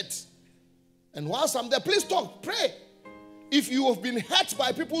 Benefit. And whilst I'm there, please talk, pray. If you have been hurt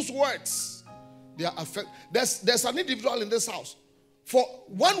by people's words, they are there's an individual in this house. For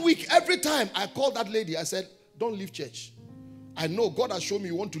 1 week, every time I called that lady, I said, don't leave church. I know God has shown me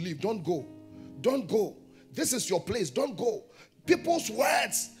you want to leave. Don't go. Don't go. This is your place. Don't go. People's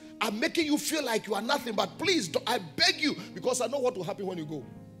words are making you feel like you are nothing. But please, I beg you, because I know what will happen when you go.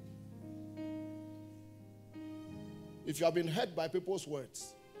 If you have been hurt by people's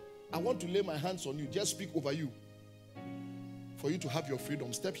words, I want to lay my hands on you, just speak over you. For you to have your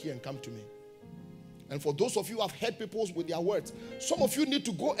freedom, step here and come to me. And for those of you who have hurt people with their words, some of you need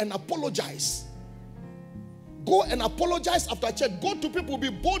to go and apologize. Go and apologize after church. Go to people, be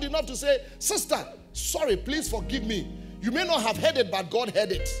bold enough to say, sister, sorry, please forgive me. You may not have heard it, but God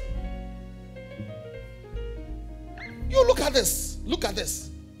heard it. You look at this. Look at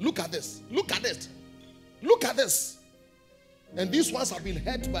this. Look at this. Look at it. Look at this. And these ones have been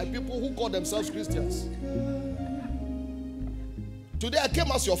hurt by people who call themselves Christians. Today I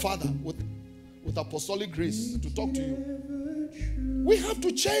came as your father with apostolic grace to talk to you. We have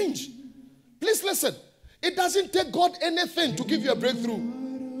to change. Please listen. It doesn't take God anything to give you a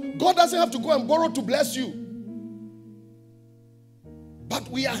breakthrough. God doesn't have to go and borrow to bless you. But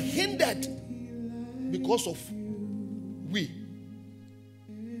we are hindered because of we.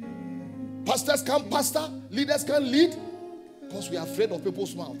 Pastors can't pastor, leaders can't lead, because we are afraid of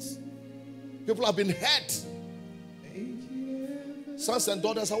people's mouths. People have been hurt. Sons and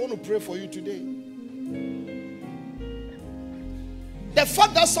daughters, I want to pray for you today. The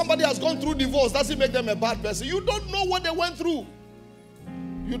fact that somebody has gone through divorce doesn't make them a bad person. You don't know what they went through.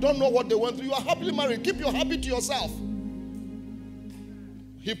 You don't know what they went through. You are happily married. Keep your happy to yourself.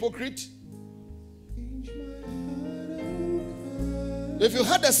 Hypocrite. If you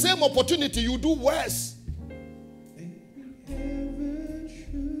had the same opportunity, you do worse.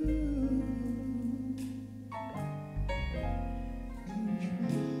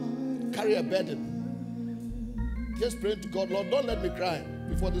 Carry a burden. Just pray to God, Lord, don't let me cry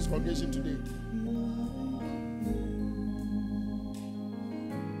before this congregation today.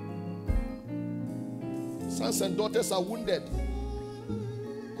 Sons and daughters are wounded.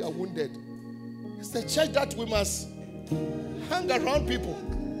 They are wounded. It's the church that we must hang around people.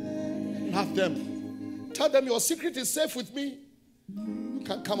 Love them. Tell them your secret is safe with me. You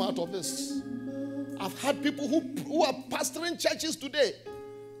can come out of this. I've had people who are pastoring churches today,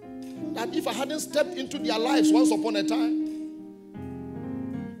 that if I hadn't stepped into their lives once upon a time,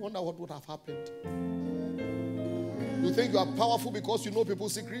 wonder what would have happened. You think you are powerful because you know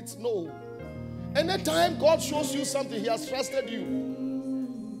people's secrets? No. Anytime God shows you something, He has trusted you.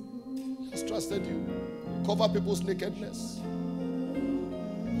 He has trusted you. Cover people's nakedness.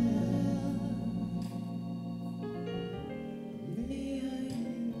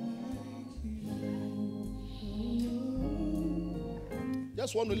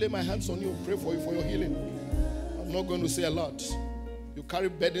 Just want to lay my hands on you, pray for you for your healing. I'm not going to say a lot. You carry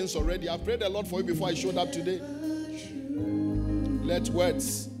burdens already. I prayed a lot for you before I showed up today. Let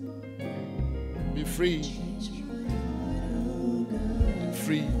words be free. Be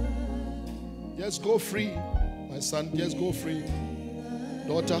free. Just go free. My son, just go free.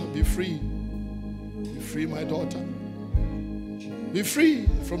 Daughter, be free. Be free, my daughter. Be free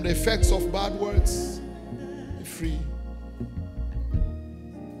from the effects of bad words. Be free.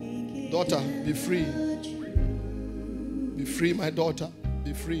 Daughter, be free. Be free, my daughter.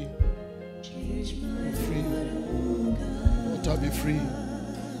 Be free. Be free. Daughter, be free.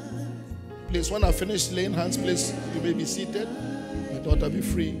 Please, when I finish laying hands, please, you may be seated. My daughter, be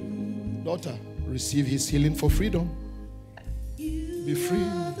free. Daughter, receive His healing for freedom. Be free.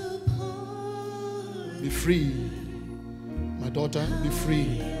 Be free. My daughter, be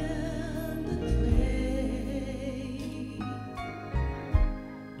free.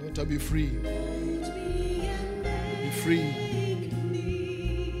 Daughter, be free. Be free.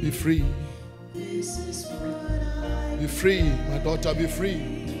 Be free. Be free. My daughter, be free.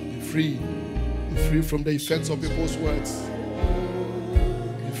 Be free. Be free from the effects of people's words.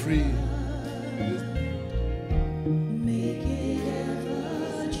 Be free.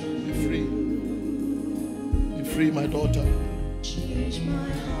 Be free. Be free, my daughter.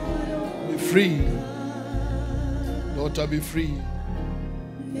 Be free. Daughter, be free.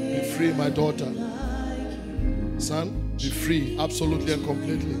 Be free, my daughter. Son, be free, absolutely and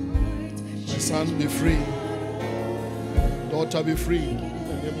completely. My son, be free. Daughter, be free. In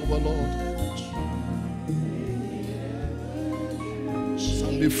the name of our Lord.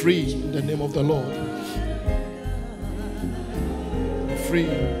 Son, be free. In the name of the Lord. Be free.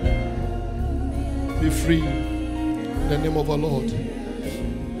 Be free. In the name of our Lord.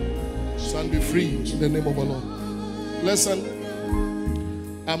 Son, be free. In the name of our Lord. Listen,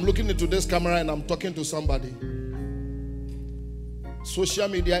 I'm looking into this camera and I'm talking to somebody. Social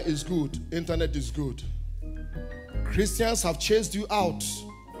media is good. Internet is good. Christians have chased you out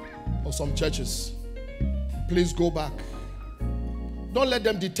of some churches. Please go back. Don't let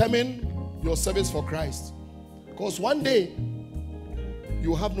them determine your service for Christ. Because one day,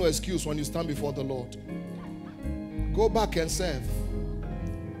 you have no excuse when you stand before the Lord. Go back and serve.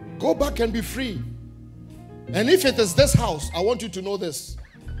 Go back and be free. And if it is this house, I want you to know this.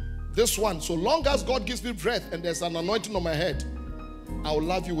 This one, so long as God gives me breath and there's an anointing on my head, I will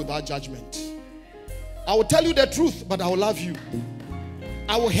love you without judgment. I will tell you the truth, but I will love you.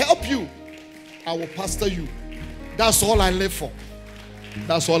 I will help you. I will pastor you. That's all I live for.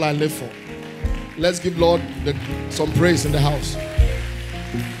 That's all I live for. Let's give Lord some praise in the house.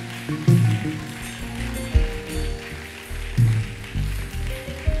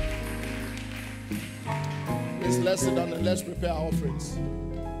 Please, let's sit down and let's prepare our offerings.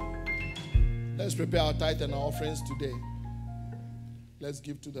 Let's prepare our tithe and our offerings today. Let's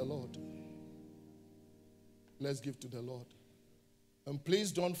give to the Lord. Let's give to the Lord. And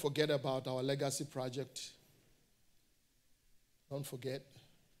please don't forget about our legacy project. Don't forget.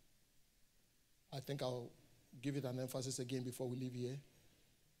 I think I'll give it an emphasis again before we leave here.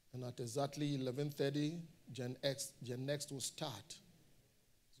 And at exactly 11:30, Gen Next will start.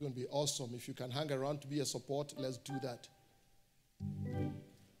 It's going to be awesome. If you can hang around to be a support, let's do that.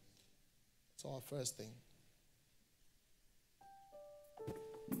 It's our first thing.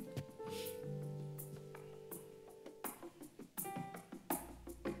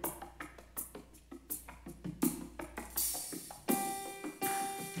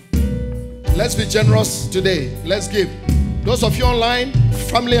 Let's be generous today. Let's give. Those of you online,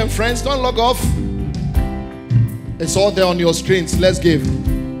 family and friends, don't log off. It's all there on your screens. Let's give.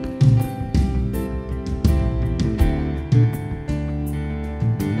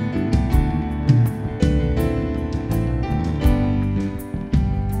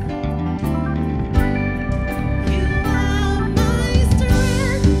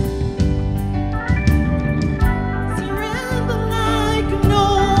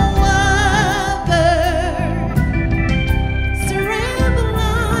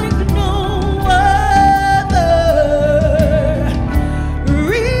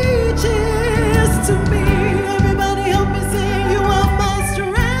 Real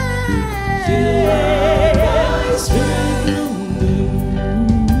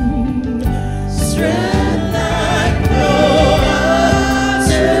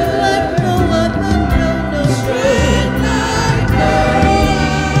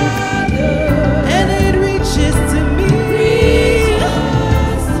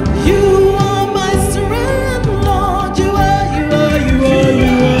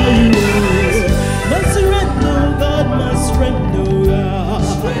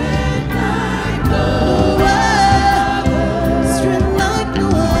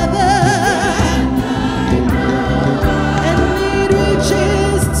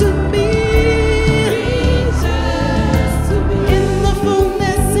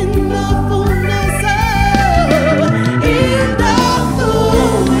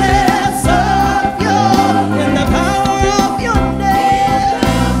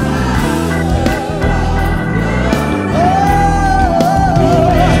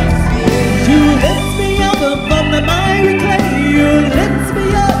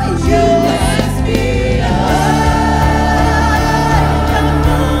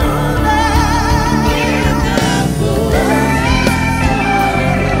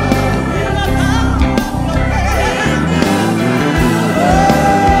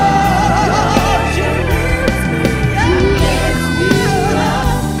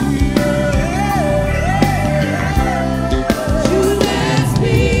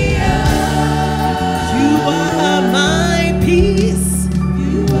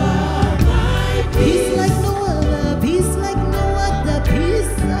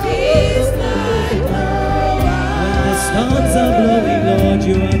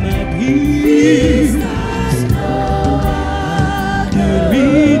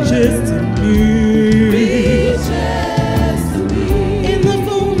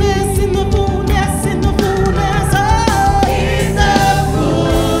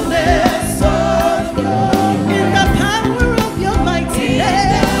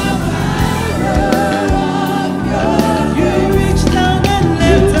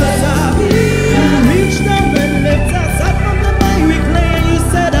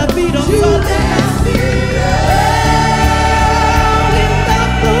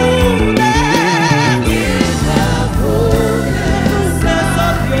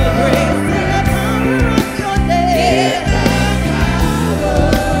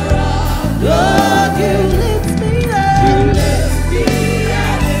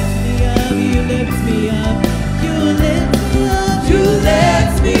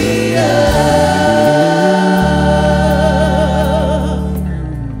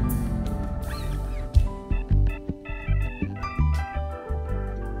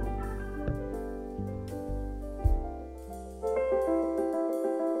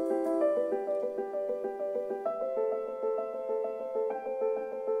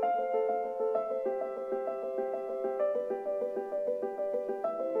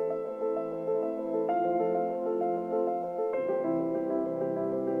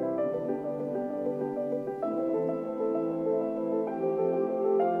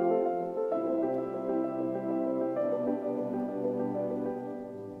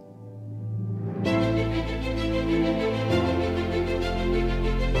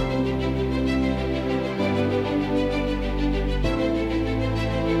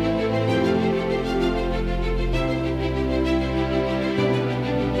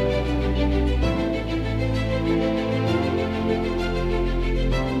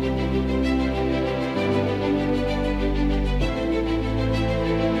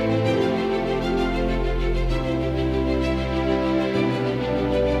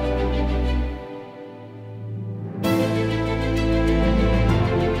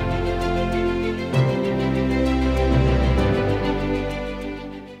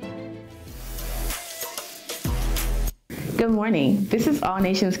morning. This is All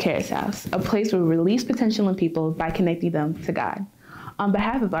Nations Kharis House, a place where we release potential in people by connecting them to God. On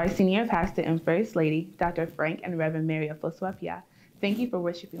behalf of our Senior Pastor and First Lady, Dr. Frank and Reverend Mary Ofosu-Appiah, thank you for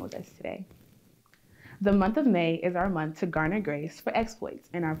worshiping with us today. The month of May is our month to garner grace for exploits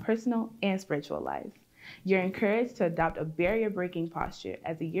in our personal and spiritual lives. You're encouraged to adopt a barrier-breaking posture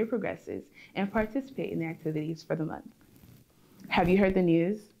as the year progresses and participate in the activities for the month. Have you heard the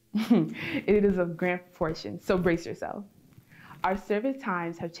news? It is of grand proportions, so brace yourself. Our service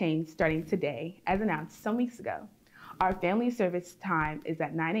times have changed starting today, as announced some weeks ago. Our family service time is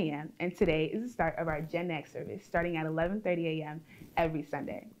at 9 a.m., and today is the start of our Gen X service, starting at 11:30 a.m. every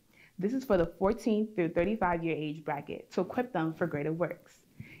Sunday. This is for the 14 through 35-year age bracket to equip them for greater works.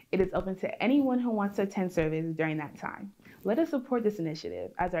 It is open to anyone who wants to attend service during that time. Let us support this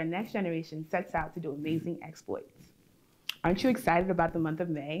initiative as our next generation sets out to do amazing exploits. Aren't you excited about the month of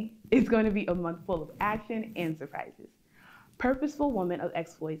May? It's going to be a month full of action and surprises. Purposeful Woman of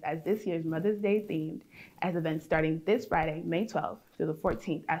Exploits as this year's Mother's Day themed as events starting this Friday, May 12th through the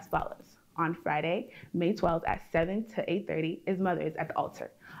 14th as follows. On Friday, May 12th at 7 to 8:30 is Mothers at the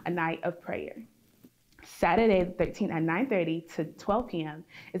Altar, a night of prayer. Saturday the 13th at 9:30 to 12 p.m.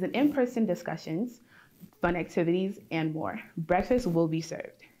 is an in-person discussions, fun activities, and more. Breakfast will be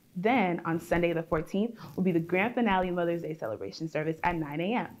served. Then on Sunday the 14th will be the grand finale Mother's Day celebration service at 9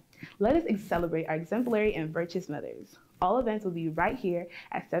 a.m. Let us celebrate our exemplary and virtuous mothers. All events will be right here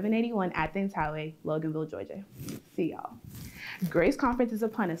at 781 Athens Hwy, Loganville, Georgia. See y'all. Grace Conference is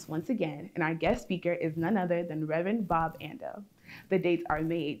upon us once again, and our guest speaker is none other than Reverend Bob Ando. The dates are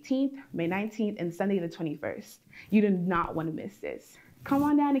May 18th, May 19th, and Sunday the 21st. You do not want to miss this. Come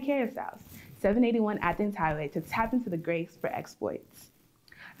on down to Kharis House, 781 Athens Hwy, to tap into the grace for exploits.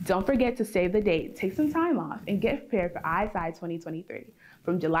 Don't forget to save the date, take some time off, and get prepared for ISI 2023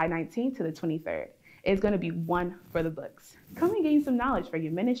 from July 19th to the 23rd. It's going to be one for the books. Come and gain some knowledge for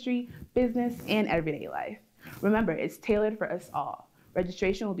your ministry, business, and everyday life. Remember, it's tailored for us all.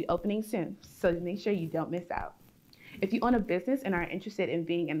 Registration will be opening soon, so make sure you don't miss out. If you own a business and are interested in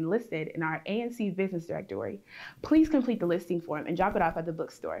being enlisted in our ANC Business Directory, please complete the listing form and drop it off at the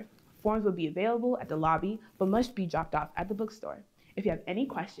bookstore. Forms will be available at the lobby, but must be dropped off at the bookstore. If you have any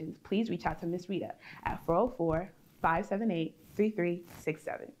questions, please reach out to Ms. Rita at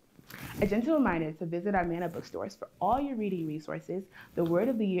 404-578-3367. A gentle reminder to visit our Manna bookstores for all your reading resources, the Word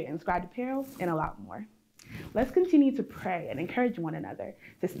of the Year inscribed apparel, and a lot more. Let's continue to pray and encourage one another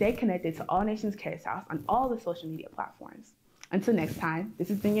to stay connected to All Nations Kharis House on all the social media platforms. Until next time, this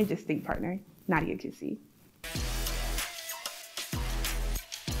has been your distinct partner, Nadia Kusi.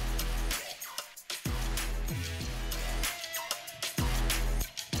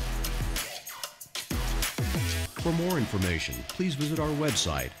 For more information, please visit our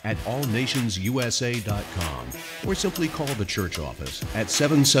website at allnationsusa.com or simply call the church office at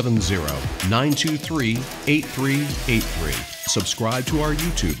 770-923-8383. Subscribe to our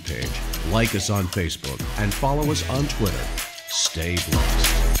YouTube page, like us on Facebook, and follow us on Twitter. Stay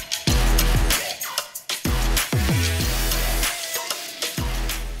blessed.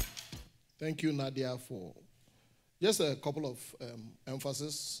 Thank you, Nadia, for just a couple of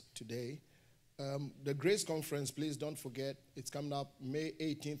emphasis today. The Grace Conference, please don't forget, it's coming up May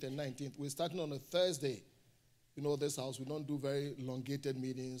 18th and 19th. We're starting on a Thursday. You know, this house, we don't do very elongated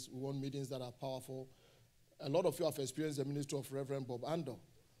meetings. We want meetings that are powerful. A lot of you have experienced the ministry of Reverend Bob Ando.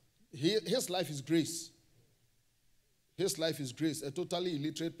 His life is grace. His life is grace. A totally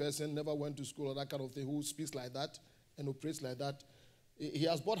illiterate person, never went to school or that kind of thing, who speaks like that and operates like that. He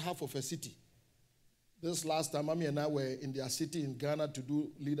has bought half of a city. This last time, Mami and I were in their city in Ghana to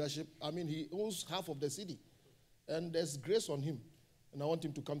do leadership. He owns half of the city. And there's grace on him. And I want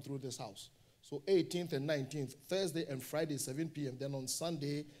him to come through this house. So 18th and 19th, Thursday and Friday, 7 p.m. Then on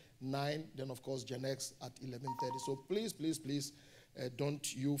Sunday, 9. Then, of course, Gen X at 11:30. So please, please, please,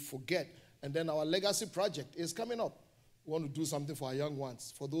 don't you forget. And then our legacy project is coming up. We want to do something for our young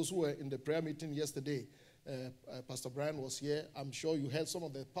ones. For those who were in the prayer meeting yesterday, Pastor Brian was here. I'm sure you heard some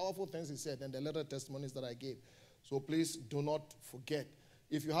of the powerful things he said and the little testimonies that I gave. So please do not forget.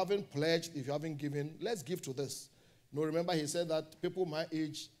 If you haven't pledged, if you haven't given, let's give to this. Remember he said that people my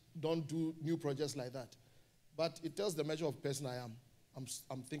age don't do new projects like that. But it tells the measure of person I am.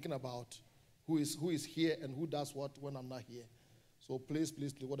 I'm thinking about who is here and who does what when I'm not here. So please,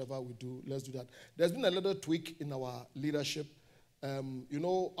 please, whatever we do, let's do that. There's been a little tweak in our leadership.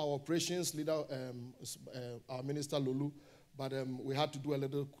 Our operations leader, our minister Lulu, but we had to do a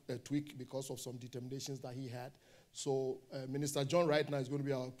little tweak because of some determinations that he had. So Minister John right now is going to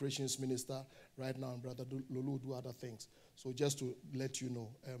be our operations minister right now, and Brother Lulu will do other things. So just to let you know,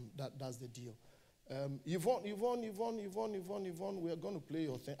 that's the deal. Yvonne, we are going to play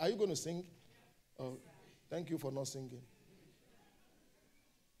your thing. Are you going to sing? Thank you for not singing.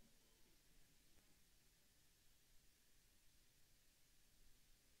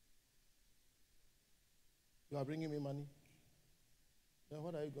 You are bringing me money? Then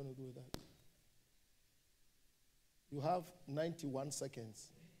what are you going to do with that? You have 91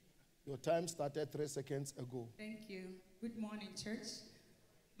 seconds. Your time started 3 seconds ago. Thank you. Good morning, church.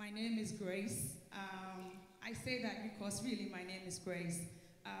 My name is Grace. I say that because really my name is Grace.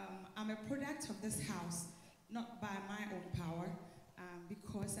 I'm a product of this house, not by my own power,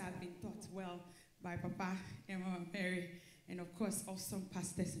 because I've been taught well by Papa and Mama Mary, and of course awesome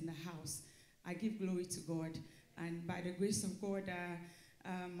pastors in the house. I give glory to God, and by the grace of God,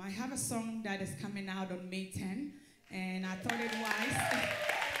 I have a song that is coming out on May 10, and I thought it wise.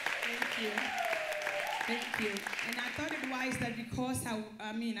 Thank you. And I thought it wise that because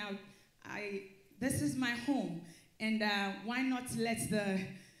this is my home, and why not let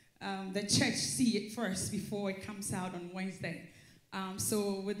the church see it first before it comes out on Wednesday?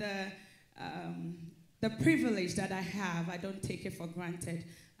 So with the privilege that I have, I don't take it for granted.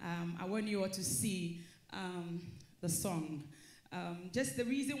 I want you all to see the song. Just the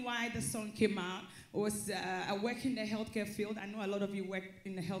reason why the song came out was I work in the healthcare field. I know a lot of you work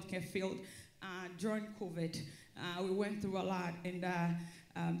in the healthcare field. During COVID, we went through a lot, and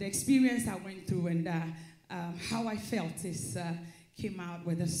the experience I went through and how I felt came out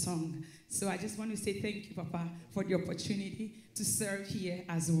with a song. So I just want to say thank you, Papa, for the opportunity to serve here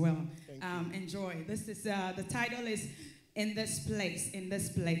as well. Enjoy. This is the title is "In This Place, in This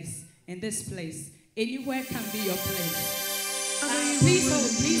Place, in This Place." Anywhere can be your place. Please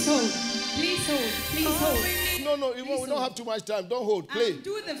hold. No, we don't have too much time. Don't hold. Play.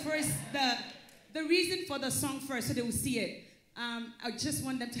 Do the reason for the song first so they will see it. I just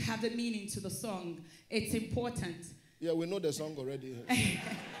want them to have the meaning to the song. It's important. Yeah, we know the song already.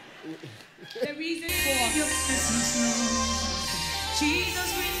 The reason for your presence, Lord. Jesus,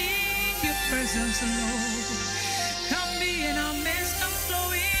 we need your presence, Lord. Come be in our midst, come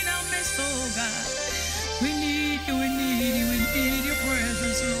flow in our midst, oh God. We need you, we need your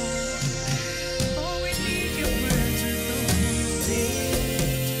presence, Lord. Oh, we need your presence, Lord.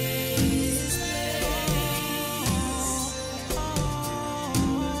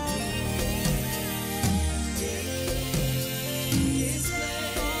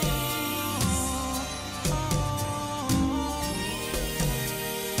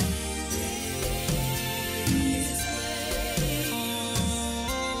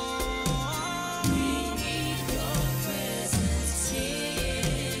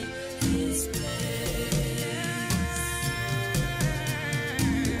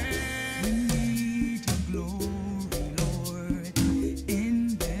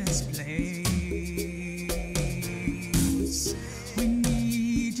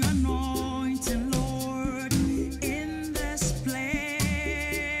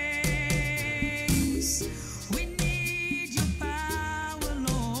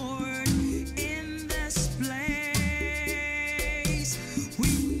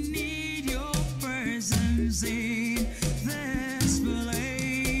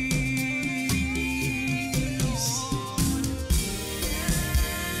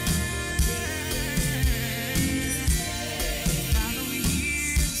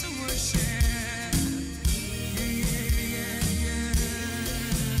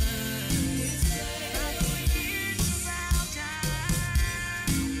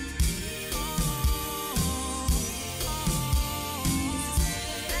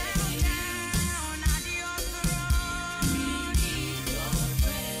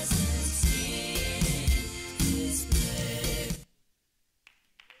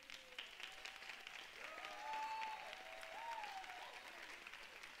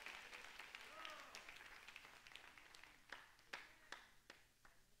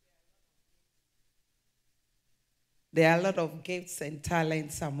 There are a lot of gifts and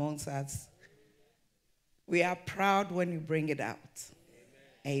talents amongst us. We are proud when you bring it out.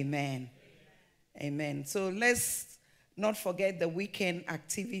 Amen. Amen. So let's not forget the weekend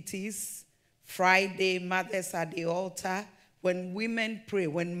activities. Friday, mothers at the altar. When women pray,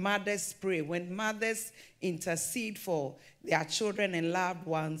 when mothers pray, when mothers intercede for their children and loved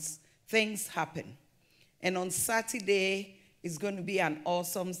ones, things happen. And on Saturday, it's going to be an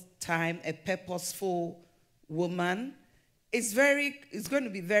awesome time, a purposeful woman. It's going to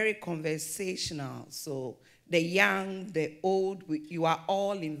be very conversational. So the young, the old, you are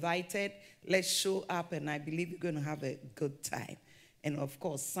all invited. Let's show up, and I believe you're going to have a good time. And of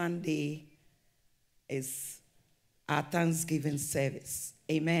course, Sunday is our Thanksgiving service.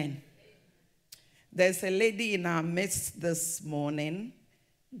 Amen. There's a lady in our midst this morning.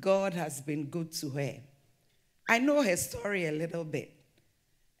 God has been good to her. I know her story a little bit.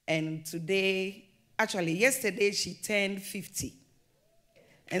 And today, actually yesterday, she turned 50.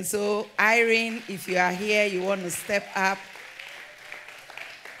 And so, Irene, if you are here, you want to step up.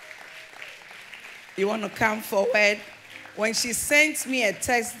 You want to come forward. When she sent me a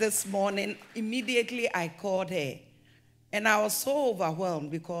text this morning, immediately I called her. And I was so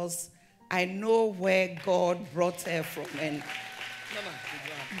overwhelmed because I know where God brought her from. And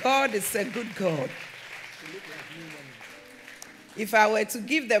God is a good God. If I were to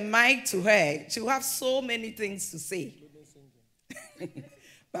give the mic to her, she would have so many things to say.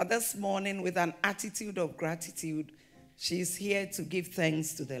 But this morning, with an attitude of gratitude, she's here to give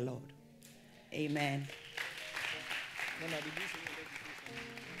thanks to the Lord. Amen.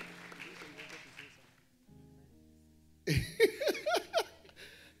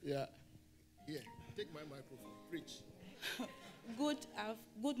 Yeah. Take my microphone. Preach.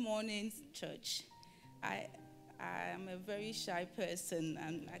 Good morning, church. I am a very shy person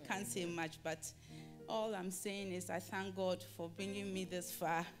and I can't say much, but all I'm saying is I thank God for bringing me this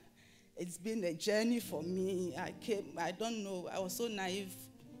far. It's been a journey for me. I don't know, I was so naive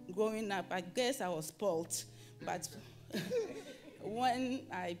growing up. I guess I was spoiled, but when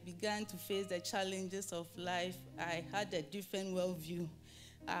I began to face the challenges of life, I had a different worldview.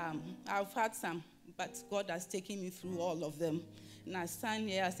 I've had some, but God has taken me through all of them. And I stand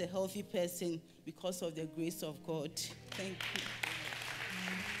here as a healthy person because of the grace of God. Thank you.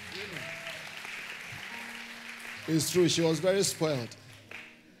 It's true, she was very spoiled.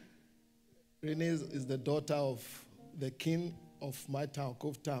 Renee is the daughter of the king of my town,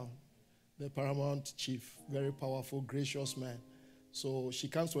 Cove Town, the paramount chief, very powerful, gracious man. So she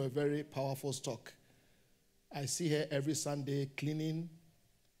comes from a very powerful stock. I see her every Sunday cleaning.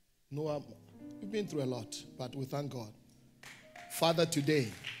 No, we've been through a lot, but we thank God. Father,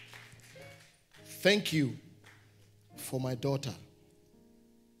 today, thank you for my daughter.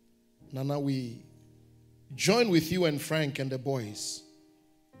 Nana, we join with you and Frank and the boys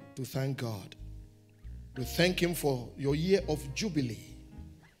to thank God. We thank him for your year of jubilee.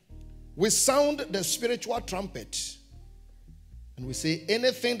 We sound the spiritual trumpet and we say,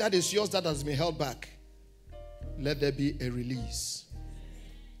 anything that is yours that has been held back, let there be a release.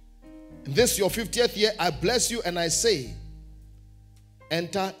 In this your 50th year, I bless you and I say,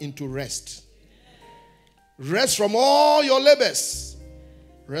 enter into rest. Rest from all your labors.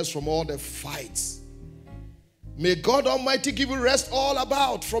 Rest from all the fights. May God Almighty give you rest all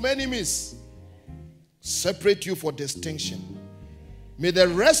about from enemies. Separate you for distinction. May the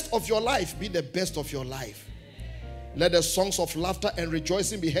rest of your life be the best of your life. Let the songs of laughter and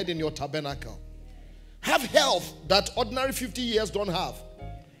rejoicing be heard in your tabernacle. Have health that ordinary 50 years don't have.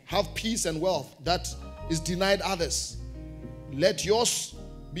 Have peace and wealth that is denied others. Let yours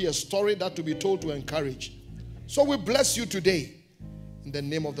be a story that to be told to encourage. So we bless you today in the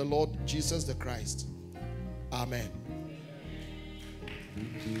name of the Lord Jesus the Christ. Amen.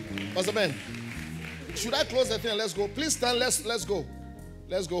 Pastor Ben, should I close the thing and let's go? Please stand, let's go.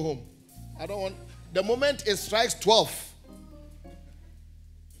 Let's go home. I don't want, the moment it strikes 12,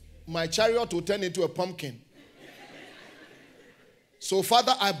 my chariot will turn into a pumpkin. So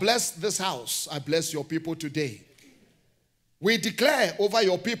Father, I bless this house. I bless your people today. We declare over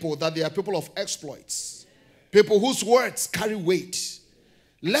your people that they are people of exploits. People whose words carry weight.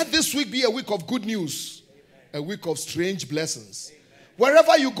 Let this week be a week of good news. A week of strange blessings.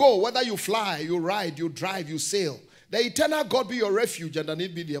 Wherever you go, whether you fly, you ride, you drive, you sail, the eternal God be your refuge and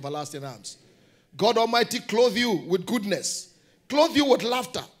underneath be the everlasting arms. God Almighty clothe you with goodness. Clothe you with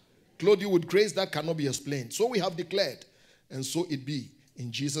laughter. Clothe you with grace that cannot be explained. So we have declared. And so it be.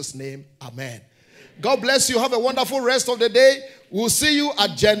 In Jesus' name, amen. God bless you. Have a wonderful rest of the day. We'll see you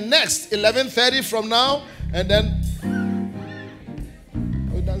at Gen Next, 11:30 from now. And then,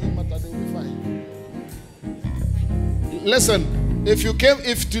 it doesn't matter, they'll be fine. Listen,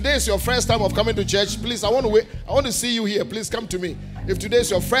 if today is your first time of coming to church, please, I want to see you here. Please come to me. If today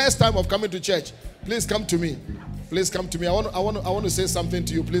is your first time of coming to church, please come to me. Please come to me. I want to say something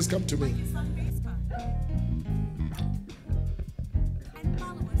to you. Please come to me.